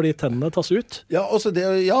vært når de tennene tas ut. Ja,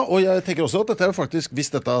 og jeg tenker også at dette er jo faktisk,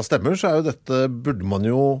 hvis dette stemmer, så er jo dette, burde man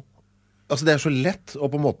jo, altså det er så lett å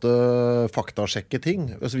på en måte faktasjekke ting.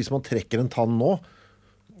 Altså hvis man trekker en tann nå,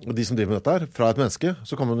 og de som driver med dette her, fra et menneske,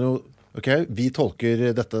 så kan man jo, ok, vi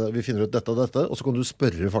tolker dette, vi finner ut dette og dette, og så kan du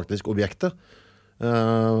spørre faktisk objektet.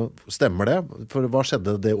 Stemmer det? For hva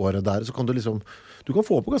skjedde det året der? Så kan du liksom, du kan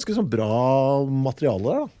få på ganske sånn bra materiale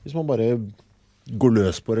der da, hvis man bare går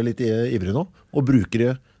løs på det litt ivrig nå, og bruker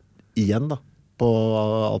det igjen da, på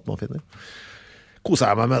alt man finner.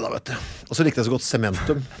 Koser jeg meg med da, vet du. Og så likte jeg så godt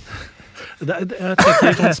cementum. Jeg tenker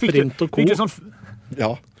litt sånn sprint og ko.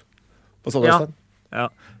 Ja. Hva sa du, Øystein?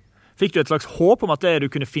 Ja. Fikk du et slags håp om at du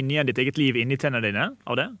kunne finne igjen ditt eget liv inni tennene dine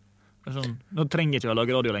av det? Sånn, nå trenger jeg ikke å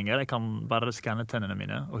lage radio lenger. Jeg kan bare skanne tennene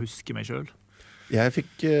mine og huske meg selv. Jeg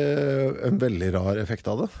fikk en veldig rar effekt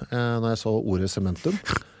av det når jeg så ordet cementum.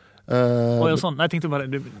 Ja, sånn. Nei, jeg tenkte bare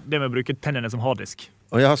det med å bruke tennene som harddisk.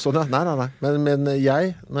 Ja, sånn, ja. Nei. Men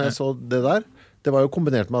jeg, når jeg så det der, det var jo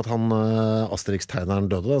kombinert med at han Asterix-tegneren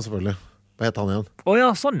døde da, selvfølgelig. Hva het han igjen? Ja,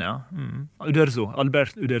 sånn, ja. Uderzo.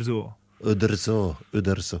 Albert Uderzo.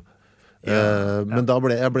 Uderzo. Men da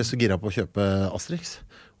ble jeg så gira på å kjøpe Asterix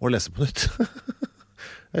og lese på nytt.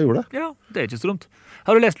 Jeg gjorde det. Ja, det er ikke så dumt.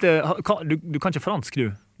 Har du lest du kan ikke fransk, du.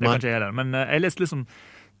 Det kan ikke jeg heller. Men jeg leste liksom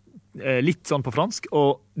litt sånn på fransk,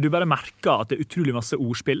 og du bare merker at det er utrolig masse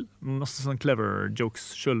ordspill. Masse sånn clever jokes,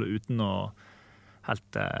 selv uten å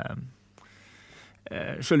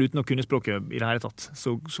selv uten å kunne språket i det hele tatt.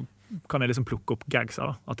 Så kan jeg liksom plukke opp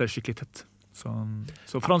gagser, da. At det er skikkelig tett.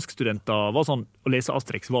 Så franskstudenter var sånn, å lese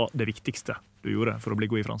Asterix var det viktigste du gjorde for å bli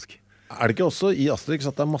god i fransk. Er det ikke også i Asterix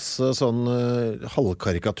at det er masse sånn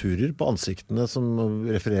halvkarikaturer på ansiktene som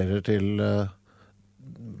refererer til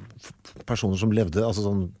personer som levde, altså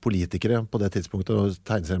sånn politikere på det tidspunktet og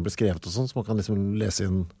tegneserien ble skrevet og sånn, så man kan liksom lese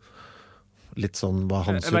inn litt sånn hva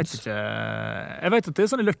han syns? Jeg vet at det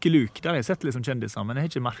er sånn i Lucky Luke, der har jeg sett liksom kjendiser, men jeg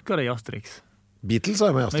har ikke merket det i Asterix. Beatles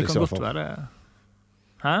er med i Asterix i hvert fall.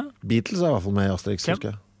 Hæ? Beatles er i hvert fall med i Asterix,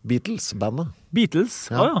 husker jeg. Beatles-bandet. Beatles?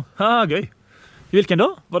 Ja. Gøy. Hvilken da?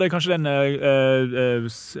 Var det kanskje den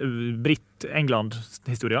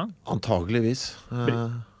Britt-England-historien? Antageligvis.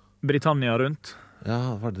 Britannia rundt?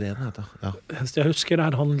 Ja, var det den heter? Ja. Jeg husker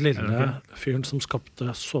er han lille fyren som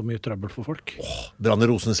skapte så mye trøbbel for folk. Brann i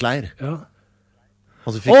Rosenes leir. Ja.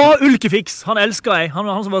 Ulkefix! Han elsker jeg.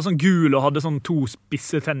 Han som var sånn gul og hadde sånn 2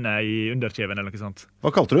 spisse tenner i underkjeven eller noe sånt.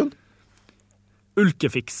 Hva kalte du den?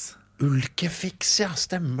 Ulkefix. Ulkefix, ja,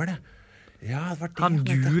 stemmer det. Ja, det var det. Han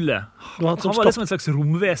gule. Han var liksom en slags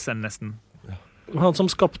romvesen nesten. Ja. Han som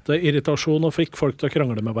skapte irritasjon og fikk folk til å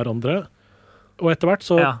krangle med hverandre. Og etter hvert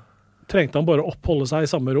så trengte han bare å oppholde seg i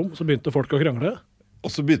samme rom, så begynte folk å krangle. Og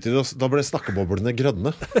så da ble snakkeboblene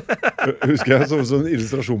grønne. Husker jeg som en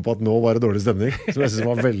illustrasjon på at nå var det dårlig stemning, som jeg synes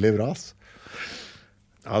var veldig bra.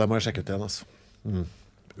 Ja, det må jeg sjekke ut igjen.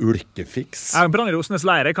 Ulkefiks. Brann i Rosenes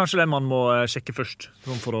leir er kanskje den man må sjekke først,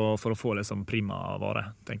 for å få liksom prima vare,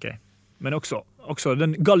 tenker jeg. Men også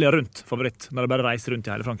den Gallia rundt favoritt, når det bare reiser rundt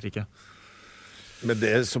i hele Frankrike. Og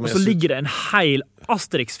så ligger det en hel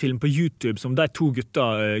Asterix-film på YouTube som de to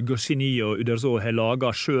gutta, Goscinny og Uderzo, har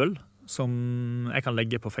laget selv, som jeg kan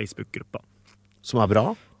legge på Facebook-gruppa. Som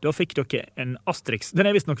bra? Da fikk dere en Asterix. Den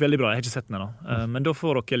er visst nok veldig bra, jeg har ikke sett den ennå. Men da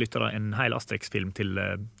får dere lyttere en hel Asterix-film til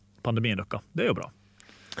pandemien deres. Det er jo bra.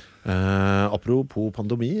 Apropos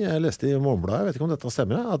pandemi, jeg leste i Morgenbladet, jeg vet ikke om dette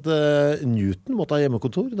stemmer, at Newton måtte ha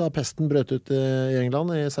hjemmekontor da pesten brøt ut i England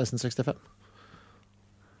i 1665.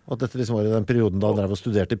 Og at dette liksom var i den perioden da han drev og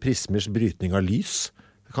studerte prismers brytning av lys.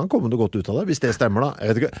 Det kan komme noe godt ut av det, hvis det stemmer da. Jeg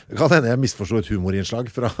vet ikke, det kan hende jeg misforstod et humorinnslag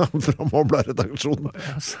fra Morgenbladet-redaksjonen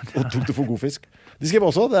og tok det for god fisk. De skrev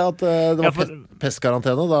også det at det var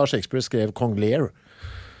pestkarantene da Shakespeare skrev Kong Lear.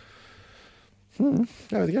 Jeg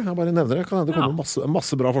vet ikke, jeg bare nevner det. Kan hende det kommer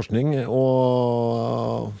masse bra forskning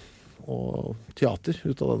og teater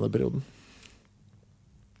ut av denne perioden.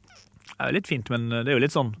 Det er jo litt fint, men det er jo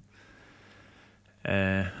litt sånn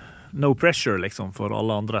no pressure liksom for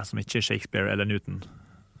alle andre som ikke er Shakespeare eller Newton.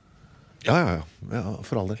 Ja,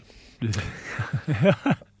 for all del.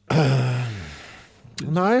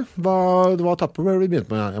 Nei, det var Tupperware vi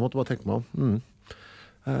begynte med. Jeg måtte bare tenke meg om.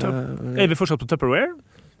 Er vi fortsatt på Tupperware?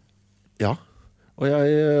 Ja, og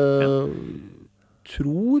jeg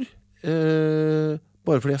tror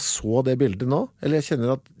bare fordi jeg så det bildet nå, eller jeg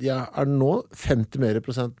kjenner at jeg er nå 50 mer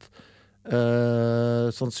prosent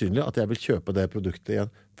sannsynlig at jeg vil kjøpe det produktet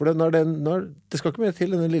igjen. For det skal ikke mer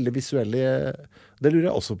til enn den lille visuelle. Det lurer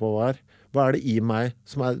jeg også på hva er det i meg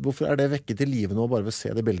hvorfor er det vekket til livet nå bare ved å se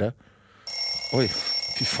det bildet? Oi,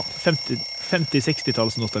 fy faen.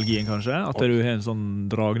 50-60-tallsnostalgien kanskje? At du har en sånn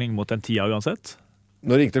dragning mot den tida uansett?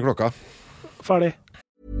 Nå ringte klokka. Ferdig.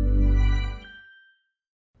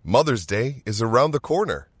 Mother's Day is around the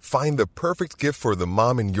corner. Find the perfect gift for the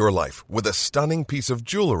mom in your life with a stunning piece of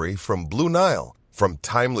jewelry from Blue Nile. From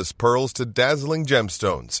timeless pearls to dazzling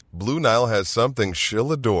gemstones, Blue Nile has something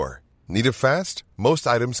she'll adore. Need it fast? Most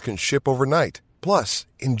items can ship overnight. Plus,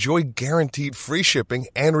 enjoy guaranteed free shipping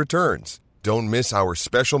and returns. Don't miss our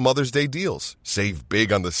special Mother's Day deals. Save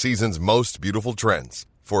big on the season's most beautiful trends.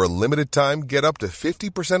 For a limited time, get up to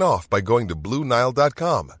 50% off by going to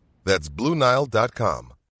BlueNile.com. That's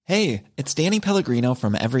BlueNile.com. Hey, it's Danny Pellegrino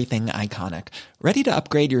from Everything Iconic. Ready to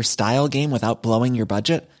upgrade your style game without blowing your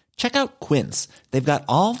budget? Check out Quince. They've got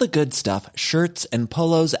all the good stuff, shirts and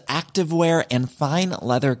polos, activewear, and fine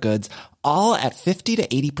leather goods, all at 50 to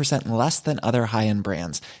 80% less than other high-end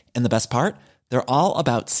brands. And the best part? They're all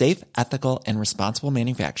about safe, ethical, and responsible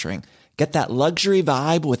manufacturing. Get that luxury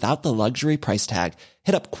vibe without the luxury price tag.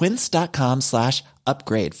 Hit up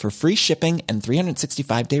quince.com/upgrade for free shipping and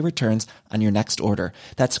 365-day returns on your next order.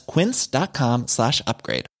 That's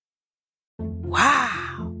quince.com/upgrade.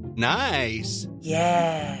 Wow. Nice.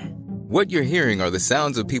 Yeah. What you're hearing are the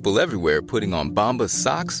sounds of people everywhere putting on Bombas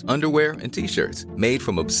socks, underwear, and T-shirts made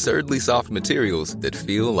from absurdly soft materials that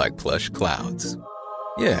feel like plush clouds.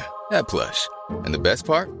 Yeah, that plush. And the best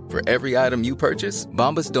part? For every item you purchase,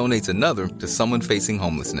 Bombas donates another to someone facing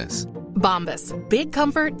homelessness. Bombas. Big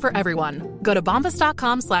comfort for everyone. Go to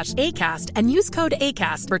bombas.com/ACAST and use code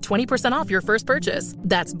ACAST for 20% off your first purchase.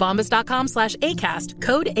 That's bombas.com/ACAST.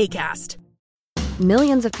 Code ACAST.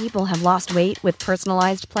 Millions of people have lost weight with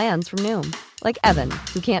personalized plans from Noom. Like Evan,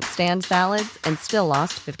 who can't stand salads and still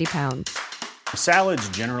lost 50 pounds. Salads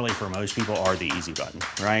generally for most people are the easy button,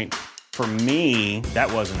 right? For me,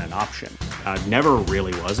 that wasn't an option. I never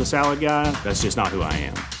really was a salad guy. That's just not who I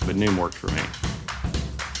am. But Noom worked for me.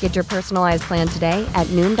 Get your personalized plan today at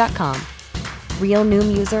Noom.com. Real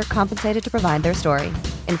Noom user compensated to provide their story.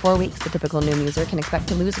 In 4 weeks, the typical Noom user can expect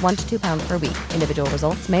to lose 1 to 2 pounds per week. Individual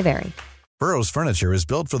results may vary. Burrow's furniture is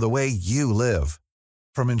built for the way you live.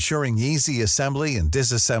 From ensuring easy assembly and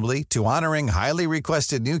disassembly to honoring highly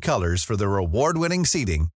requested new colors for their award-winning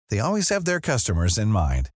seating, they always have their customers in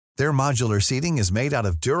mind. Their modular seating is made out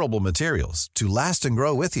of durable materials to last and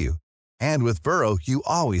grow with you. And with Burrow, you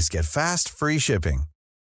always get fast, free shipping.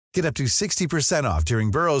 Get up to 60% off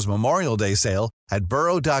during Burrow's Memorial Day sale at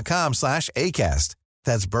burrow.com/ACAST.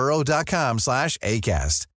 That's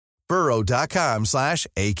burrow.com/ACAST.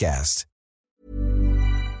 burrow.com/ACAST.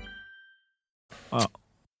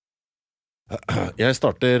 Jeg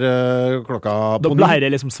starter klokka på Da ble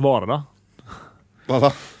det liksom svaret da. Hva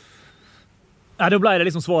da? Nei, da ble det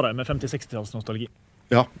liksom svaret med 50-60-talls nostalgi.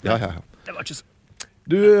 Ja. Det var ikke så...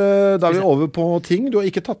 Du, da er vi over på ting du har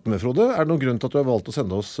ikke tatt med, Frode. Er det noen grunn til at du har valgt å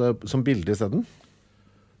sende oss som bilde i stedet?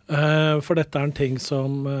 For dette er en ting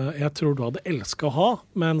som jeg tror du hadde elsket å ha,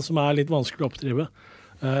 men som er litt vanskelig å oppdrive.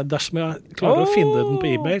 Dersom jeg klarer å finne den på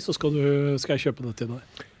eBay, så skal jeg kjøpe det til deg.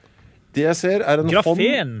 Det jeg ser en Grafen.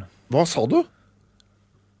 hånd... Hva sa du?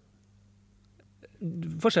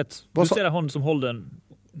 Fortsett. Du ser en hånd som holder en...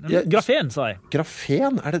 Grafen, sa jeg.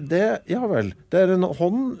 Grafen, det det? Ja vel. Det en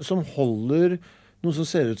hånd som holder noe som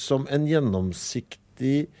ser ut som en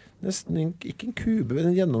gjennomsiktig, nesten ikke en kube,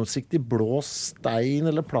 men en gjennomsiktig blå stein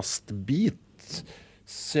eller plastbit.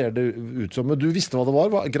 Ser det ut som, men du visste hva det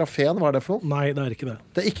var? Grafen, hva det for noe? Nei, det ikke det.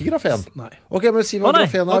 Det ikke grafen? Nei. Ok, men si hva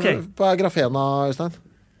grafen Hva grafen, Øystein?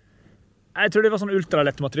 Jeg tror det var sånn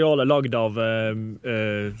ultralett materiale lagd av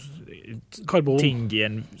karbon. Ting i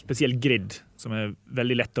en spesiell grid, som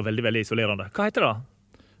veldig lett og veldig, veldig isolerende. Hva heter det?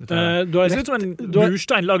 Det ser ut som en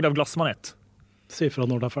murstein lagd av glassmanet. Si fra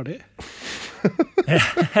når det ferdig.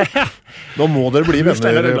 Nå må dere bli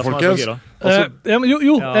venner, folkens.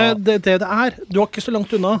 Det du har ikke så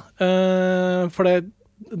langt unna, for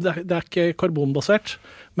det ikke karbonbasert,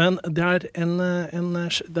 men det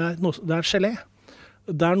gelé.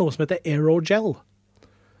 Det noe som heter aerogel.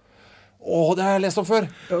 Det har jeg lest om før.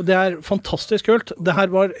 Det fantastisk kult. Det her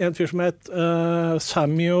var en fyr som het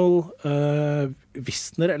Samuel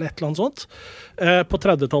Wisner, eller et eller annet sånt, på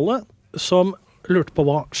 30-tallet, som lurte på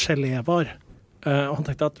hva gelé var. Og han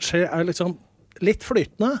tenkte at gelé liksom litt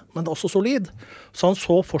flytende, men det også solid. Så han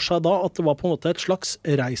så for seg da at det var på en måte et slags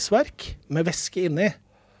reisverk med væske inni,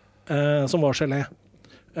 som var gelé.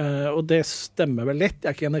 Og det stemmer vel litt.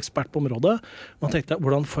 Jeg ikke en ekspert på området. Man tenkte,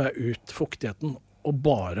 hvordan får jeg ut fuktigheten og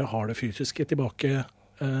bare har det fysiske tilbake?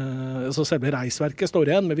 Så selve reisverket står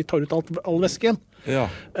igjen, men vi tar ut all væsken. Ja.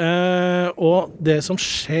 Og det som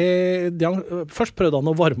skjer... Først prøvde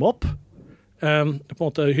han å varme opp, på en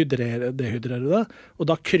måte dehydrere det, og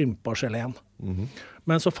da krympa geleen.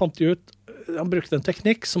 Men så fant de ut, han brukte en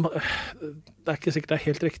teknikk som, det ikke sikkert det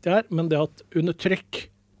helt riktig her, men det at under trykk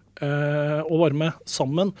og varme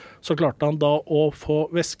sammen, så klarte han da å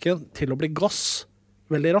få væsken til å bli gass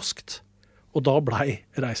veldig raskt. Og da ble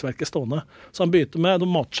reisverket stående. Så han begynte med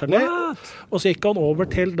matgelé, og så gikk han over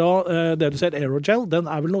til da, det du ser, aerogel. Den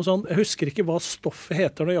vel noe sånn, jeg husker ikke hva stoffet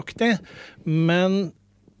heter nøyaktig, men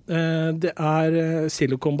det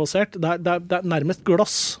silikonbasert. Det nærmest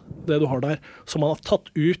glass, det du har der, som man har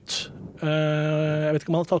tatt ut. Jeg vet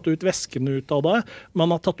ikke om man har tatt ut væsken ut av det, men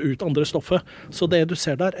man har tatt ut andre stoffet. Så det du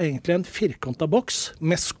ser der egentlig en firkantet boks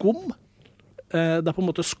med skum. Det på en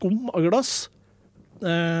måte skum av glass.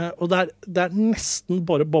 Og det nesten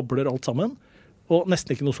bare bobler alt sammen, og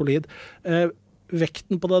nesten ikke noe solid.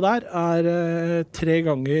 Vekten på det der 3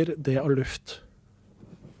 ganger det av luft.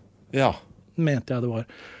 Ja. Mente jeg det var.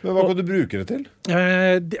 Men hva kan du bruke det til?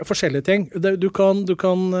 Forskjellige ting. Det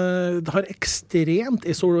har ekstremt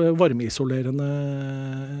varmeisolerende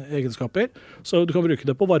egenskaper. Så du kan bruke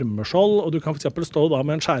det på varmeskjold, og du kan for eksempel stå da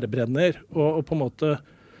med en skjærebrenner og på en måte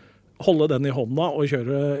holde den i hånda og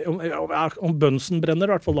kjøre, om bønsen brenner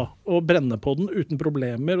i hvert fall da, og brenne på den uten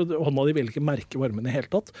problemer, og hånda di vil ikke merke varmen i hele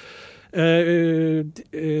tatt.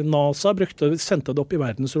 NASA sendte det opp i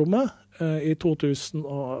verdensrommet i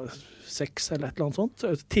 2006 eller et eller annet sånt,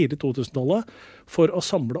 tidlig 2000-tallet, for å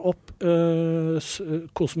samle opp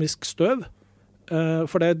kosmisk støv.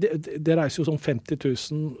 For det reiser jo sånn 50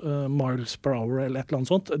 000 miles per hour eller et eller annet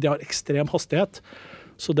sånt. De har ekstrem hastighet,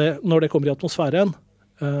 så når det kommer i atmosfæren,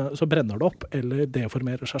 så brenner det opp eller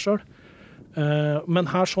deformerer seg selv. Men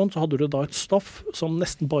her sånn så hadde du da et stoff som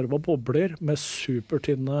nesten bare var bobler med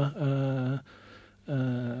supertynne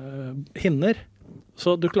hinner.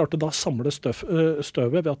 Så du klarte da å samle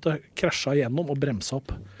støvet ved at det krasja igjennom og bremsa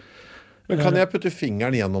opp. Men kan jeg putte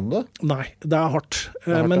fingeren gjennom det? Nei, det hardt.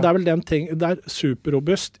 Men det vel den ting, det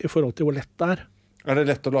superrobust i forhold til hvor lett det er. Det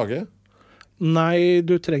lett å lage? Nei,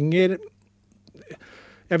 du trenger...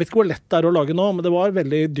 Jeg vet ikke hvor lett det å lage nå, men det var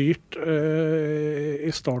veldig dyrt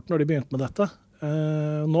i starten når de begynte med dette.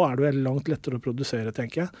 Nå det veldig langt lettere å produsere,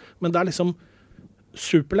 tenker jeg. Men det liksom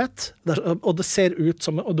superlett, og det ser ut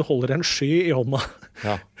som og du holder en sky i hånda.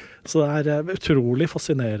 Ja. Så det utrolig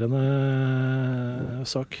fascinerende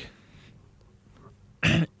sak.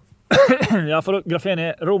 Ja, for grafen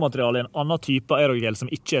råmateriale en annen type aerogel som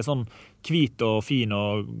ikke sånn hvit og fin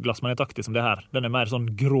og glassmanetaktig som det her. Den mer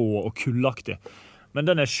sånn grå og kullaktig. Men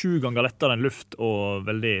den 7 ganger lettere enn luft og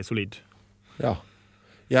veldig solid. Ja.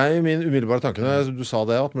 Min umiddelbare tanke, du sa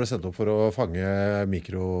det, at man ble sendt opp for å fange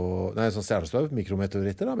sånn stjernestøv,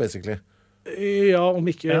 mikrometeoritter da, basically. Ja, om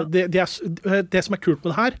ikke. Ja. Det som kult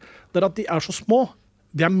med det her, det at de så små.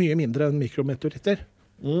 De mye mindre enn mikrometeoritter.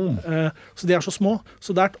 Så de så små.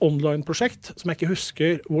 Så det et online-prosjekt som jeg ikke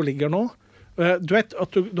husker hvor ligger nå. Du vet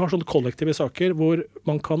at du har sånne kollektive saker hvor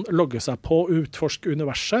man kan logge seg på og utforske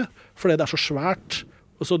universet, fordi det så svært,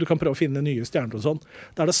 og så du kan prøve å finne nye stjerner og sånn.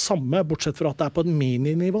 Det det samme, bortsett fra at det på et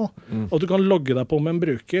mininivå. Og du kan logge deg på med en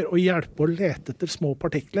bruker og hjelpe å lete etter små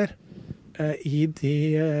partikler i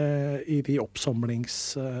de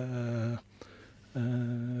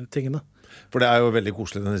oppsamlingstingene. For det jo veldig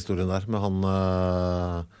koselig den historien der, med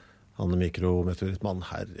han mikrometeorittmannen,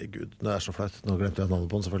 herregud, det så flaut. Nå glemte jeg navnet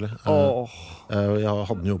på den, selvfølgelig. Jeg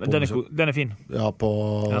hadde den jo på besøk. Den fin. Ja, på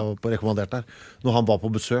rekommandert der. Når han var på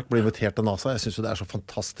besøk, ble invitert til NASA, jeg synes jo det så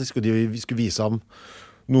fantastisk, og vi skulle vise ham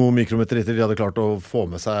noen mikrometeoritter de hadde klart å få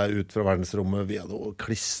med seg ut fra verdensrommet via noe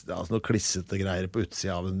klissete greier på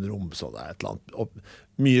utsida av en rom, så det et eller annet. Og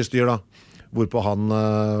mye styr da, hvorpå han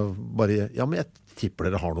bare, ja, men jeg tipper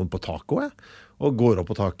dere har noen på taket også, og går opp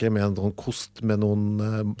på taket med en sånn kost med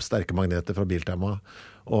noen sterke magneter fra Biltema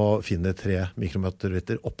og finner 3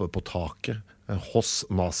 mikrometeoritter oppe på taket hos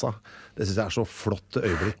NASA. Det synes jeg så flott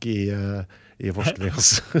øyeblikk i forskning.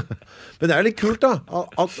 Altså. Men det litt kult da.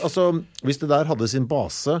 Altså, hvis det der hadde sin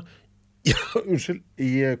base i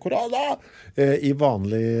Korana, i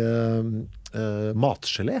vanlig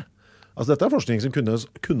matgelé. Altså, dette forskning som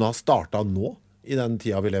kunne ha startet nå, i den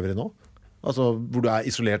tida vi lever i nå. Altså, hvor du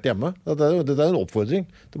isolert hjemme. Det en oppfordring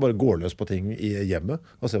til bare gå løs på ting i hjemmet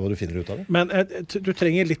og se hva du finner ut av det. Men du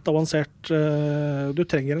trenger litt avansert, du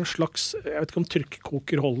trenger en slags, jeg vet ikke om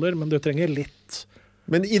trykkoker holder, men du trenger litt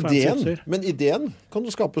Men ideen kan du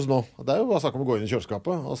skapes nå. Det jo bare snakk om å gå inn i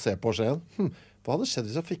kjøleskapet og se på skjeen. Hva hadde skjedd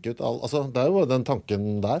hvis jeg fikk ut all... Altså, det jo den tanken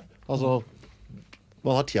der. Altså,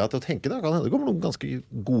 man har tida til å tenke det. Kan hende det kommer noen ganske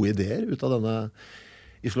gode ideer ut av denne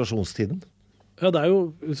isolasjonstiden. Ja, det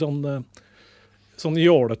jo sånn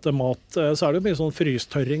jålete mat, så det jo mye sånn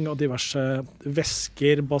frystørring og diverse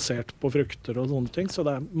væsker basert på frukter og sånne ting, så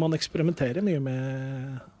man eksperimenterer mye med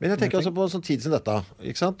Men jeg tenker altså på en sånn tid som dette,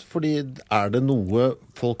 ikke sant? Fordi det noe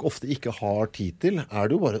folk ofte ikke har tid til,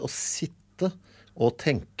 det jo bare å sitte og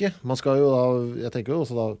tenke. Man skal jo da, jeg tenker jo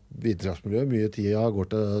også da, vitenskapsmiljøet, mye tida går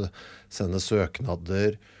til å sende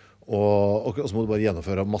søknader, og så må du bare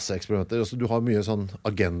gjennomføre masse eksperimenter. Så du har mye sånn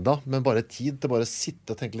agenda, men bare tid til bare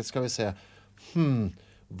sitte og tenke litt, skal vi se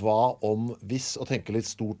hva om hvis, og tenke litt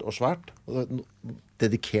stort og svært, og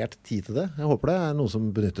dedikert tid til det. Jeg håper det noen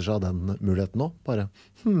som benytter seg av den muligheten nå. Bare,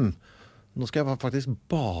 nå skal jeg faktisk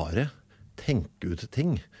bare tenke ut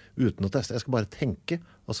ting uten å teste. Jeg skal bare tenke,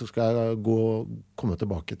 og så skal jeg komme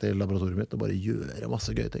tilbake til laboratoriet mitt og bare gjøre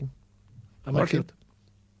masse gøye ting. Jeg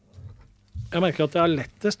merker at det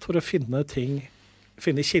lettest for å finne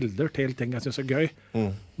kilder til ting jeg synes gøy,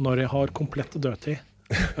 når jeg har komplett dødtid.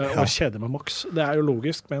 Og kjeder meg maks. Det jo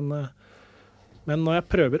logisk, men når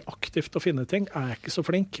jeg prøver aktivt å finne ting, jeg ikke så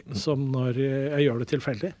flink som når jeg gjør det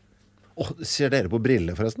tilfeldig. Ser dere på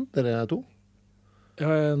briller forresten, dere to?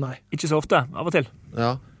 Nei. Ikke så ofte, av og til.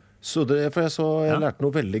 Ja, for jeg lærte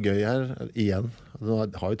noe veldig gøy her igjen. Nå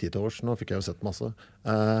har jo 10 til års, nå fikk jeg jo sett masse.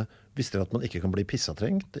 Visste dere at man ikke kan bli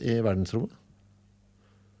pissatrengt i verdensrommet?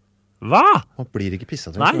 Hva? Man blir ikke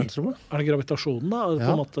pissatrengt i verdensrommet. Det gravitasjonen da?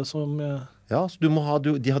 På en måte som... Ja, så de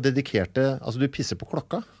har dedikerte, altså du pisser på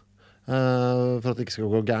klokka for at det ikke skal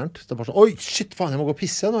gå gærent. Det bare sånn, oi, shit, faen, jeg må gå og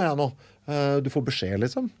pisse nå. Du får beskjed,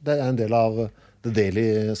 liksom. Det en del av the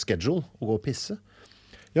daily schedule, å gå og pisse.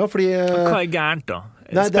 Ja, fordi... Hva gærent da?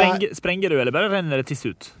 Sprenger du, eller bare renner det tiss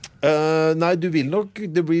ut? Nei, det vil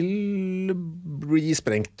bli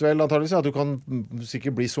sprengt vel, antageligvis. At du kan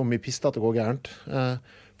sikkert bli så mye piss at det går gærent.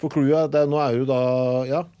 For clouet, nå jo da,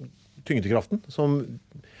 ja, tyngdekraften, som...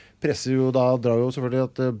 presser jo da, drar jo selvfølgelig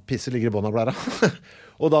at pisset ligger i bånd av blæra.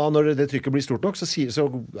 Og da når det trykket blir stort nok, så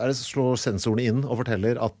slår sensorene inn og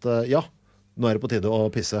forteller at ja, nå det på tide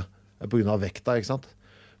å pisse på grunn av vekta, ikke sant?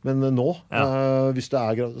 Men nå, hvis det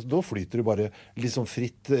da flyter du bare litt sånn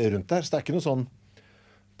fritt rundt der, så det ikke noe sånn,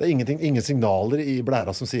 det ingen signaler i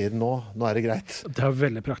blæra som sier nå det greit. Det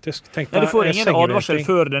veldig praktisk. Du får ingen advarsel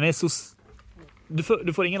før den så... Du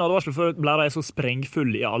får ingen advarsel før blæra så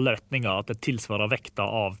sprengfull i alle retninger at det tilsvarer vekta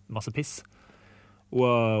av masse piss.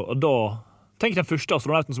 Og da tenk den første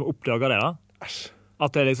astronauten som oppdager det da.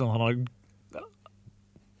 At det liksom han har...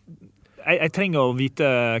 Jeg trenger å vite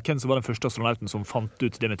hvem som var den første astronauten som fant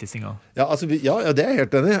ut det med tissinga. Ja, altså, ja, det jeg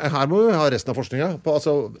helt enig. Her må vi ha resten av forskningen.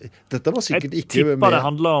 Altså, dette var sikkert ikke med... Det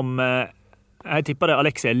handler om... Jeg tipper det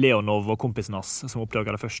Alexei Leonov og kompisen hans som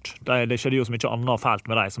oppdager det først. Det skjedde jo så mye annet fælt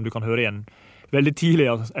med deg som du kan høre igjen veldig tidlig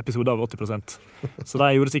episode av 80%. Så de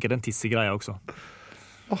gjorde sikkert den tissegreia også.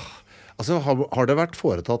 Altså, har det vært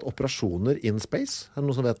foretatt operasjoner in space? Det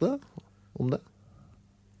noen som vet det? Om det?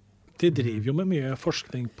 De driver jo med mye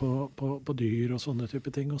forskning på dyr og sånne type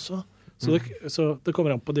ting også. Så det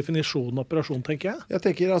kommer an på definisjonen operasjon, tenker jeg. Jeg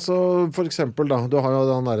tenker altså, for eksempel da, du har jo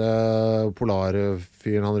den der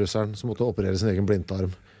polarfyren, han russeren, som måtte operere sin egen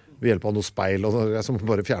blindtarm ved hjelp av noe speil, og som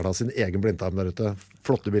bare fjernet sin egen blindtarm der ute.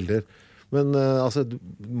 Flotte bilder. Men altså, det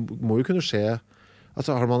må jo kunne skje,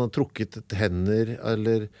 altså har man trukket hender,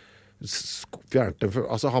 eller fjernet dem,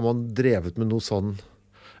 altså har man drevet med noe sånn?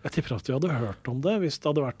 Jeg tipper at vi hadde hørt om det, hvis det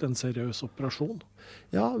hadde vært en seriøs operasjon.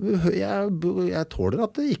 Ja, jeg tåler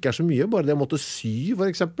at det ikke så mye, bare det å måtte sy, for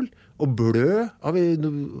eksempel, og blø. Har vi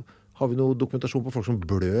noe dokumentasjon på folk som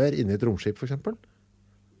blør inne i et romskip, for eksempel?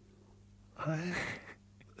 Nei.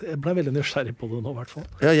 Jeg ble veldig nysgjerrig på det nå, i hvert fall.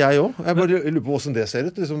 Ja, jeg også. Jeg bare lurer på hvordan det ser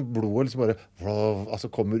ut. Liksom blodet liksom bare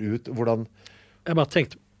kommer ut. Hvordan... Jeg bare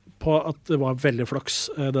tenkte på at det var veldig flaks,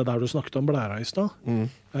 det der du snakket om blæra i stad.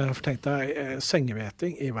 For tenkte jeg,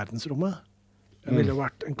 sengeveting i verdensrommet. Det ville jo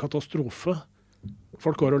vært en katastrofe.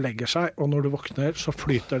 Folk går og legger seg, og når du våkner, så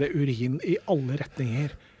flyter det urin i alle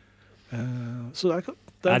retninger. Så det er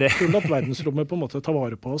kult at verdensrommet på en måte tar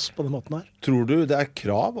vare på oss på den måten her. Tror du det er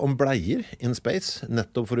krav om bleier in space,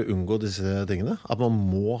 nettopp for å unngå disse tingene? At man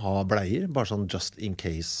må ha bleier, bare sånn just in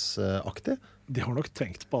case-aktig? De har nok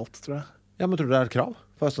tenkt på alt, tror jeg. Ja, men tror du det er krav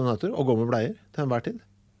for astronauter å gå med bleier til enhver tid?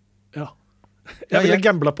 Ja. Jeg ville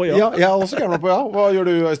gambla på ja. Ja, jeg har også gambla på ja. Hva gjør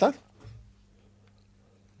du, Øystein?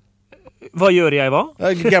 Hva gjør jeg, hva?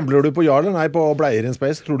 Gambler du på ja eller nei på bleier in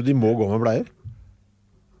space? Tror du de må gå med bleier?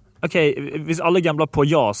 Ok, hvis alle gambler på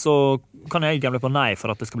ja, så kan jeg gamble på nei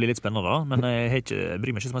for at det skal bli litt spennende, men jeg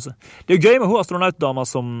bryr meg ikke så masse. Det er jo gøy med hun astronautdama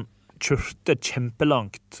som kjørte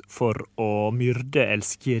kjempelangt for å myrde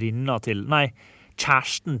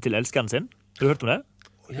kjæresten til elskeren sin. Har du hørt om det?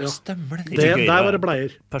 Ja, stemmer det. Der var det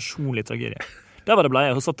bleier. Personlig tragedie. Der var det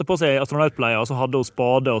bleier. Hun satte på seg astronautbleier, og så hadde hun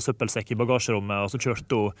spade og søppelsekk i bagasjerommet, og så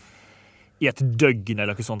kjørte hun i et døgn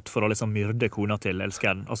eller noe sånt for å liksom myrde kona til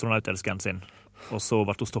astronautelskeren sin. Og så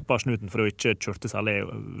ble hun stoppet av snuten for å ikke kjørte særlig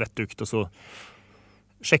vettugt, og så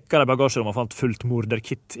sjekket de bagasjerommet og fant fullt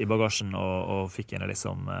morderkitt i bagasjen, og fikk henne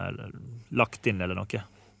liksom lagt inn eller noe.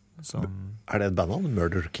 Så... Er det et bandnavn?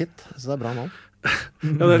 Murder Kit? Så det er bra navn.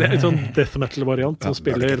 Ja, det er en sånn death metal-variant som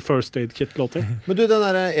spiller First Aid Kit-låter. Men du, den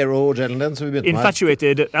der aerogelen din som vi begynte med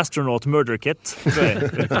Infatuated Astronaut Murder Kit.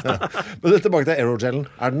 Men tilbake til aerogelen.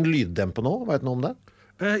 Er den lyddempet nå? Vet du noe om det?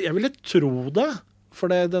 Jeg ville tro det,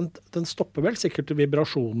 for den stopper vel sikkert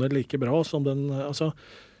vibrasjoner like bra som den, altså,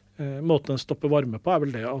 måten den stopper varme på er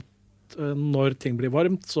vel det at når ting blir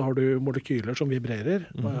varmt, så har du molekyler som vibrerer,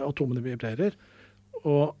 atomene vibrerer,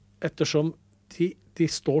 og ettersom de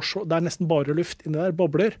står så, det er nesten bare luft inni der,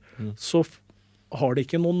 bobler, så har de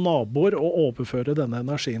ikke noen naboer å overføre denne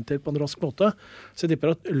energien til på en rask måte. Så jeg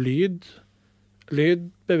tipper at lyd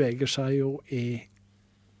beveger seg jo i...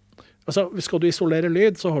 Altså, skal du isolere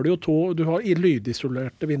lyd, så har du har i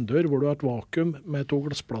lydisolerte vinduer hvor du har et vakuum med 2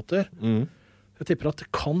 glassplater. Jeg tipper at det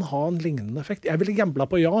kan ha en lignende effekt. Jeg ville gambla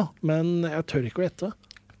på ja, men jeg tør ikke å gjette.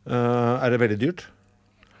 Er det veldig dyrt?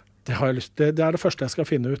 Det har jeg lyst til. Det er det første jeg skal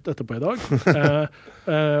finne ut etterpå i dag.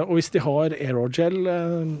 Og hvis de har aerogel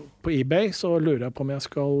på eBay, så lurer jeg på om jeg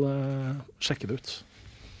skal sjekke det ut.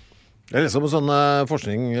 Det er liksom en sånn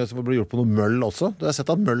forskning som blir gjort på noe møll også. Du har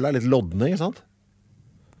sett at møll er litt lodne, ikke sant?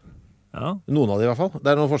 Ja. Noen av de i hvert fall.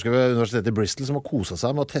 Det er noen forskere ved Universitetet i Bristol som har koset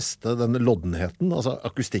seg med å teste den loddenheten, altså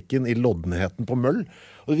akustikken i loddenheten på møll.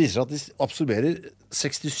 Og det viser at de absorberer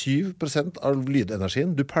 67% av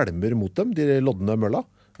lydenergien. Du pælmer mot dem, de loddende mølla.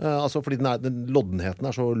 Altså fordi den loddenheten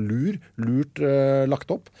er så lurt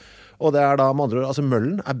lagt opp. Og det er da med andre ord, altså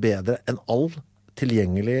møllen er bedre enn all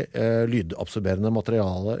tilgjengelig lydabsorberende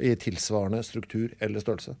materiale i tilsvarende struktur eller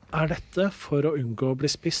størrelse. Er dette for å unngå å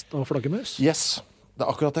bli spist av flaggermus? Yes. Det er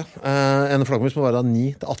akkurat det. En flaggermus må være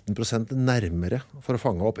 9-18% nærmere for å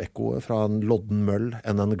fange opp ekkoet fra en lodden møll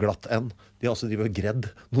enn en glatt en. De har altså gredd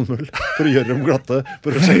noen møll for å gjøre dem glatte,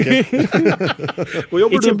 for å sjekke. Hvor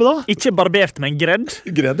jobber du med da? Ikke barbert, men gredd?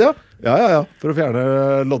 Gredd, ja. Ja. For å fjerne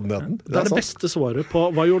loddenheten. Det er det beste svaret på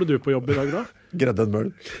hva gjorde du på jobb i dag da? Gredde en møll.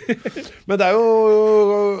 Men det er jo,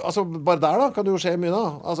 altså bare der da, kan det jo skje mye da.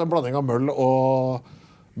 Altså en blanding av møll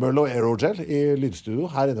og aerogel i lydstudio,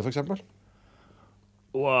 her inne for eksempel.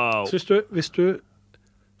 Wow. Så hvis du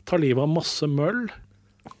tar livet av masse møll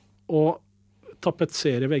og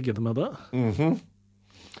tapetserer veggene med det?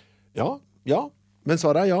 Ja. Men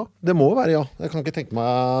svaret er ja. Det må være ja. Jeg kan ikke tenke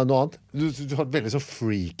meg noe annet. Du har et veldig så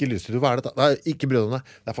freaky lydstudio. Hva er dette? Nei, ikke bry deg om det.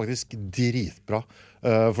 Det er faktisk dritbra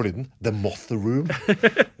for lyden. The Moth Room.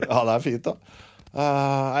 Ja, det er fint da.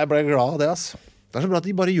 Jeg ble glad av det, ass. Det er så bra at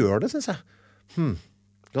de bare gjør det, synes jeg.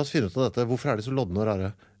 La oss finne ut av dette. Hvorfor er de så lodne og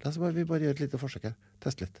rare? La oss bare gjøre et lite forsøk her.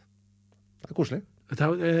 Test litt. Det er koselig.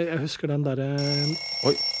 Jeg husker den der...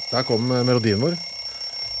 Oi. Der kom melodien vår.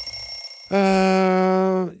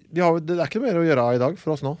 Det er ikke mer å gjøre i dag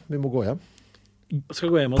for oss nå. Vi må gå hjem.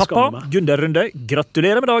 Skal gå hjem og skamme meg. Pappa, Gunder Runde,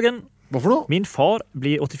 gratulerer med dagen. Hva for noe? Min far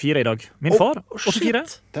blir 84 i dag. Min far, 84.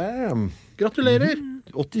 Damn. Gratulerer.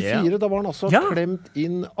 84, da var han altså klemt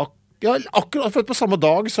inn akkurat født på samme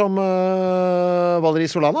dag som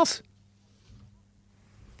Valerie Solanas.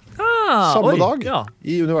 Samme dag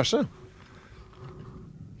i universet.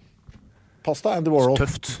 Pasta Andy Warhol.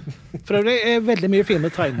 Tøft. For øvrig er veldig mye fine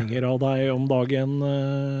tegninger av deg om dagen,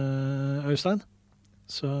 Øystein.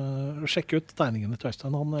 Så sjekk ut tegningene til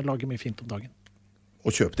Øystein. Han lager mye fint om dagen. Og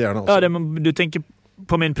kjøp det gjerne også. Ja, du tenker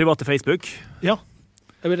på min private Facebook? Ja.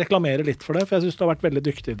 Jeg vil reklamere litt for det, for jeg synes du har vært veldig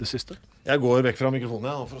dyktig i det siste. Jeg går vekk fra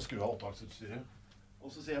mikrofonen for å skru av opptaksutstyret. Og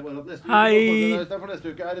så sier jeg bare at neste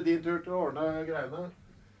uke er det din tur til å ordne greiene.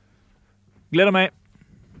 Gleder meg.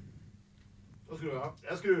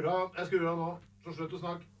 Jeg skrur av nå. Så slutt å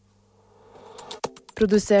snakke.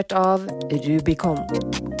 Produsert av Rubicon.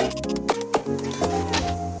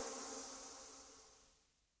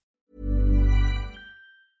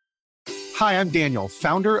 Hi, I'm Daniel,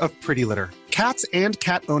 founder of Pretty Litter. Cats and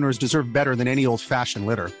cat owners deserve better than any old-fashioned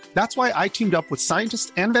litter. That's why I teamed up with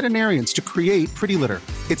scientists and veterinarians to create Pretty Litter.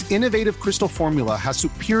 Its innovative crystal formula has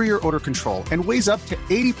superior odor control and weighs up to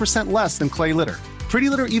 80% less than clay litter. Pretty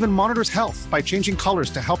Litter even monitors health by changing colors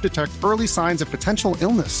to help detect early signs of potential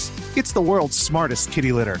illness. It's the world's smartest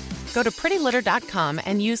kitty litter. Go to prettylitter.com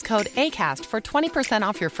and use code ACAST for 20%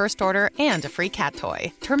 off your first order and a free cat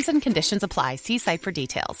toy. Terms and conditions apply. See site for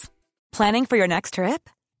details. Planning for your next trip?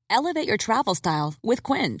 Elevate your travel style with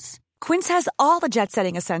Quince. Quince has all the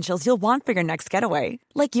jet-setting essentials you'll want for your next getaway,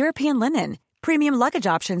 like European linen, premium luggage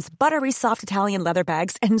options, buttery soft Italian leather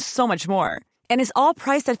bags, and so much more. And is all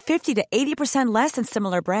priced at 50 to 80% less than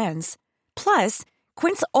similar brands. Plus,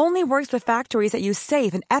 Quince only works with factories that use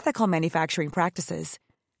safe and ethical manufacturing practices.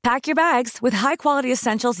 Pack your bags with high-quality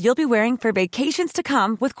essentials you'll be wearing for vacations to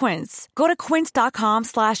come with Quince. Go to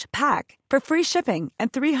quince.com/pack for free shipping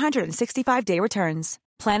and 365-day returns.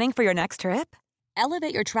 Planning for your next trip?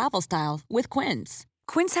 Elevate your travel style with Quince.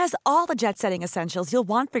 Quince has all the jet-setting essentials you'll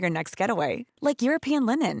want for your next getaway, like European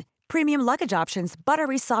linen, premium luggage options,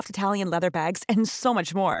 buttery soft Italian leather bags, and so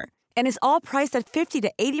much more. And is all priced at 50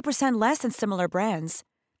 to 80% less than similar brands.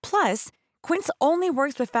 Plus, Quince only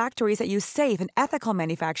works with factories that use safe and ethical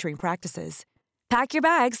manufacturing practices. Pack your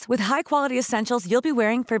bags with high-quality essentials you'll be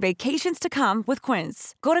wearing for vacations to come with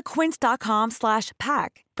Quince. Go to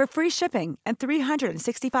quince.com/pack for free shipping and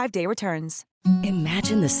 365-day returns.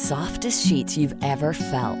 Imagine the softest sheets you've ever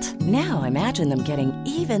felt. Now imagine them getting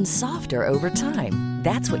even softer over time.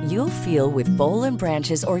 That's what you'll feel with Boll &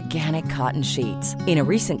 Branch's organic cotton sheets. In a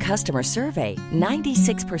recent customer survey,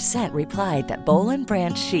 96% replied that Boll &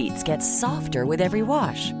 Branch sheets get softer with every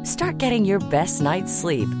wash. Start getting your best night's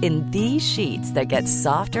sleep in these sheets that get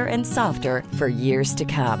softer and softer for years to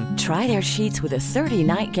come. Try their sheets with a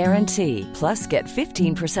 30-night guarantee. Plus, get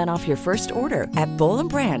 15% off your first order at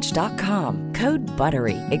bollandbranch.com. Code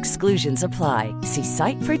BUTTERY. Exclusions apply. See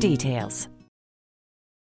site for details.